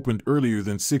had been opened earlier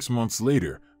than 6 months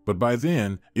later, but by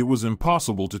then, it was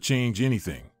impossible to change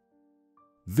anything.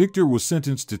 Victor was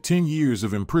sentenced to 10 years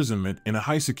of imprisonment in a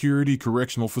high-security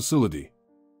correctional facility.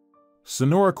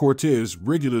 Senora Cortez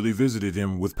regularly visited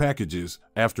him with packages.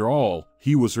 After all,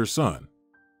 he was her son.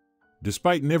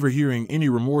 Despite never hearing any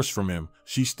remorse from him,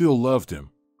 she still loved him.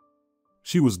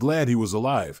 She was glad he was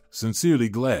alive, sincerely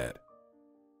glad.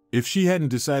 If she hadn't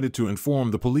decided to inform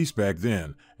the police back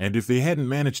then, and if they hadn't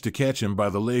managed to catch him by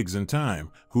the legs in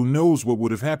time, who knows what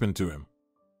would have happened to him.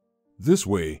 This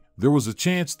way, there was a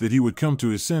chance that he would come to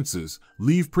his senses,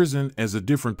 leave prison as a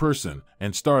different person,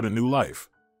 and start a new life.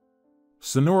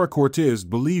 Senora Cortez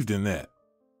believed in that.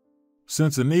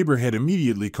 Since a neighbor had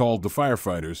immediately called the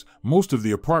firefighters, most of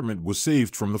the apartment was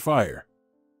saved from the fire.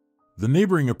 The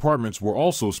neighboring apartments were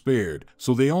also spared,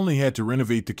 so they only had to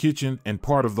renovate the kitchen and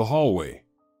part of the hallway.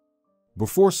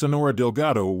 Before Senora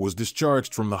Delgado was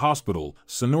discharged from the hospital,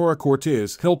 Senora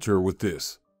Cortez helped her with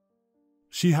this.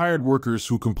 She hired workers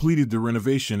who completed the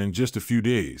renovation in just a few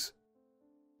days.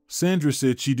 Sandra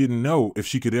said she didn't know if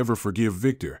she could ever forgive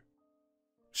Victor.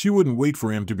 She wouldn't wait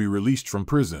for him to be released from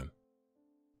prison.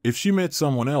 If she met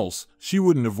someone else, she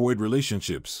wouldn't avoid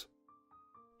relationships.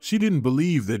 She didn't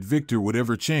believe that Victor would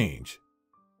ever change.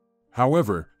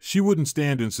 However, she wouldn't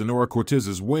stand in Senora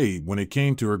Cortez's way when it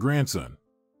came to her grandson.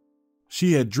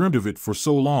 She had dreamed of it for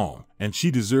so long, and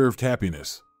she deserved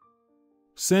happiness.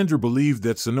 Sandra believed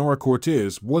that Senora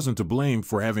Cortez wasn't to blame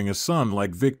for having a son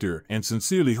like Victor and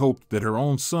sincerely hoped that her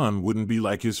own son wouldn't be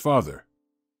like his father.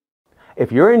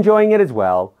 If you're enjoying it as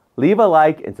well, leave a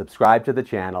like and subscribe to the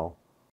channel.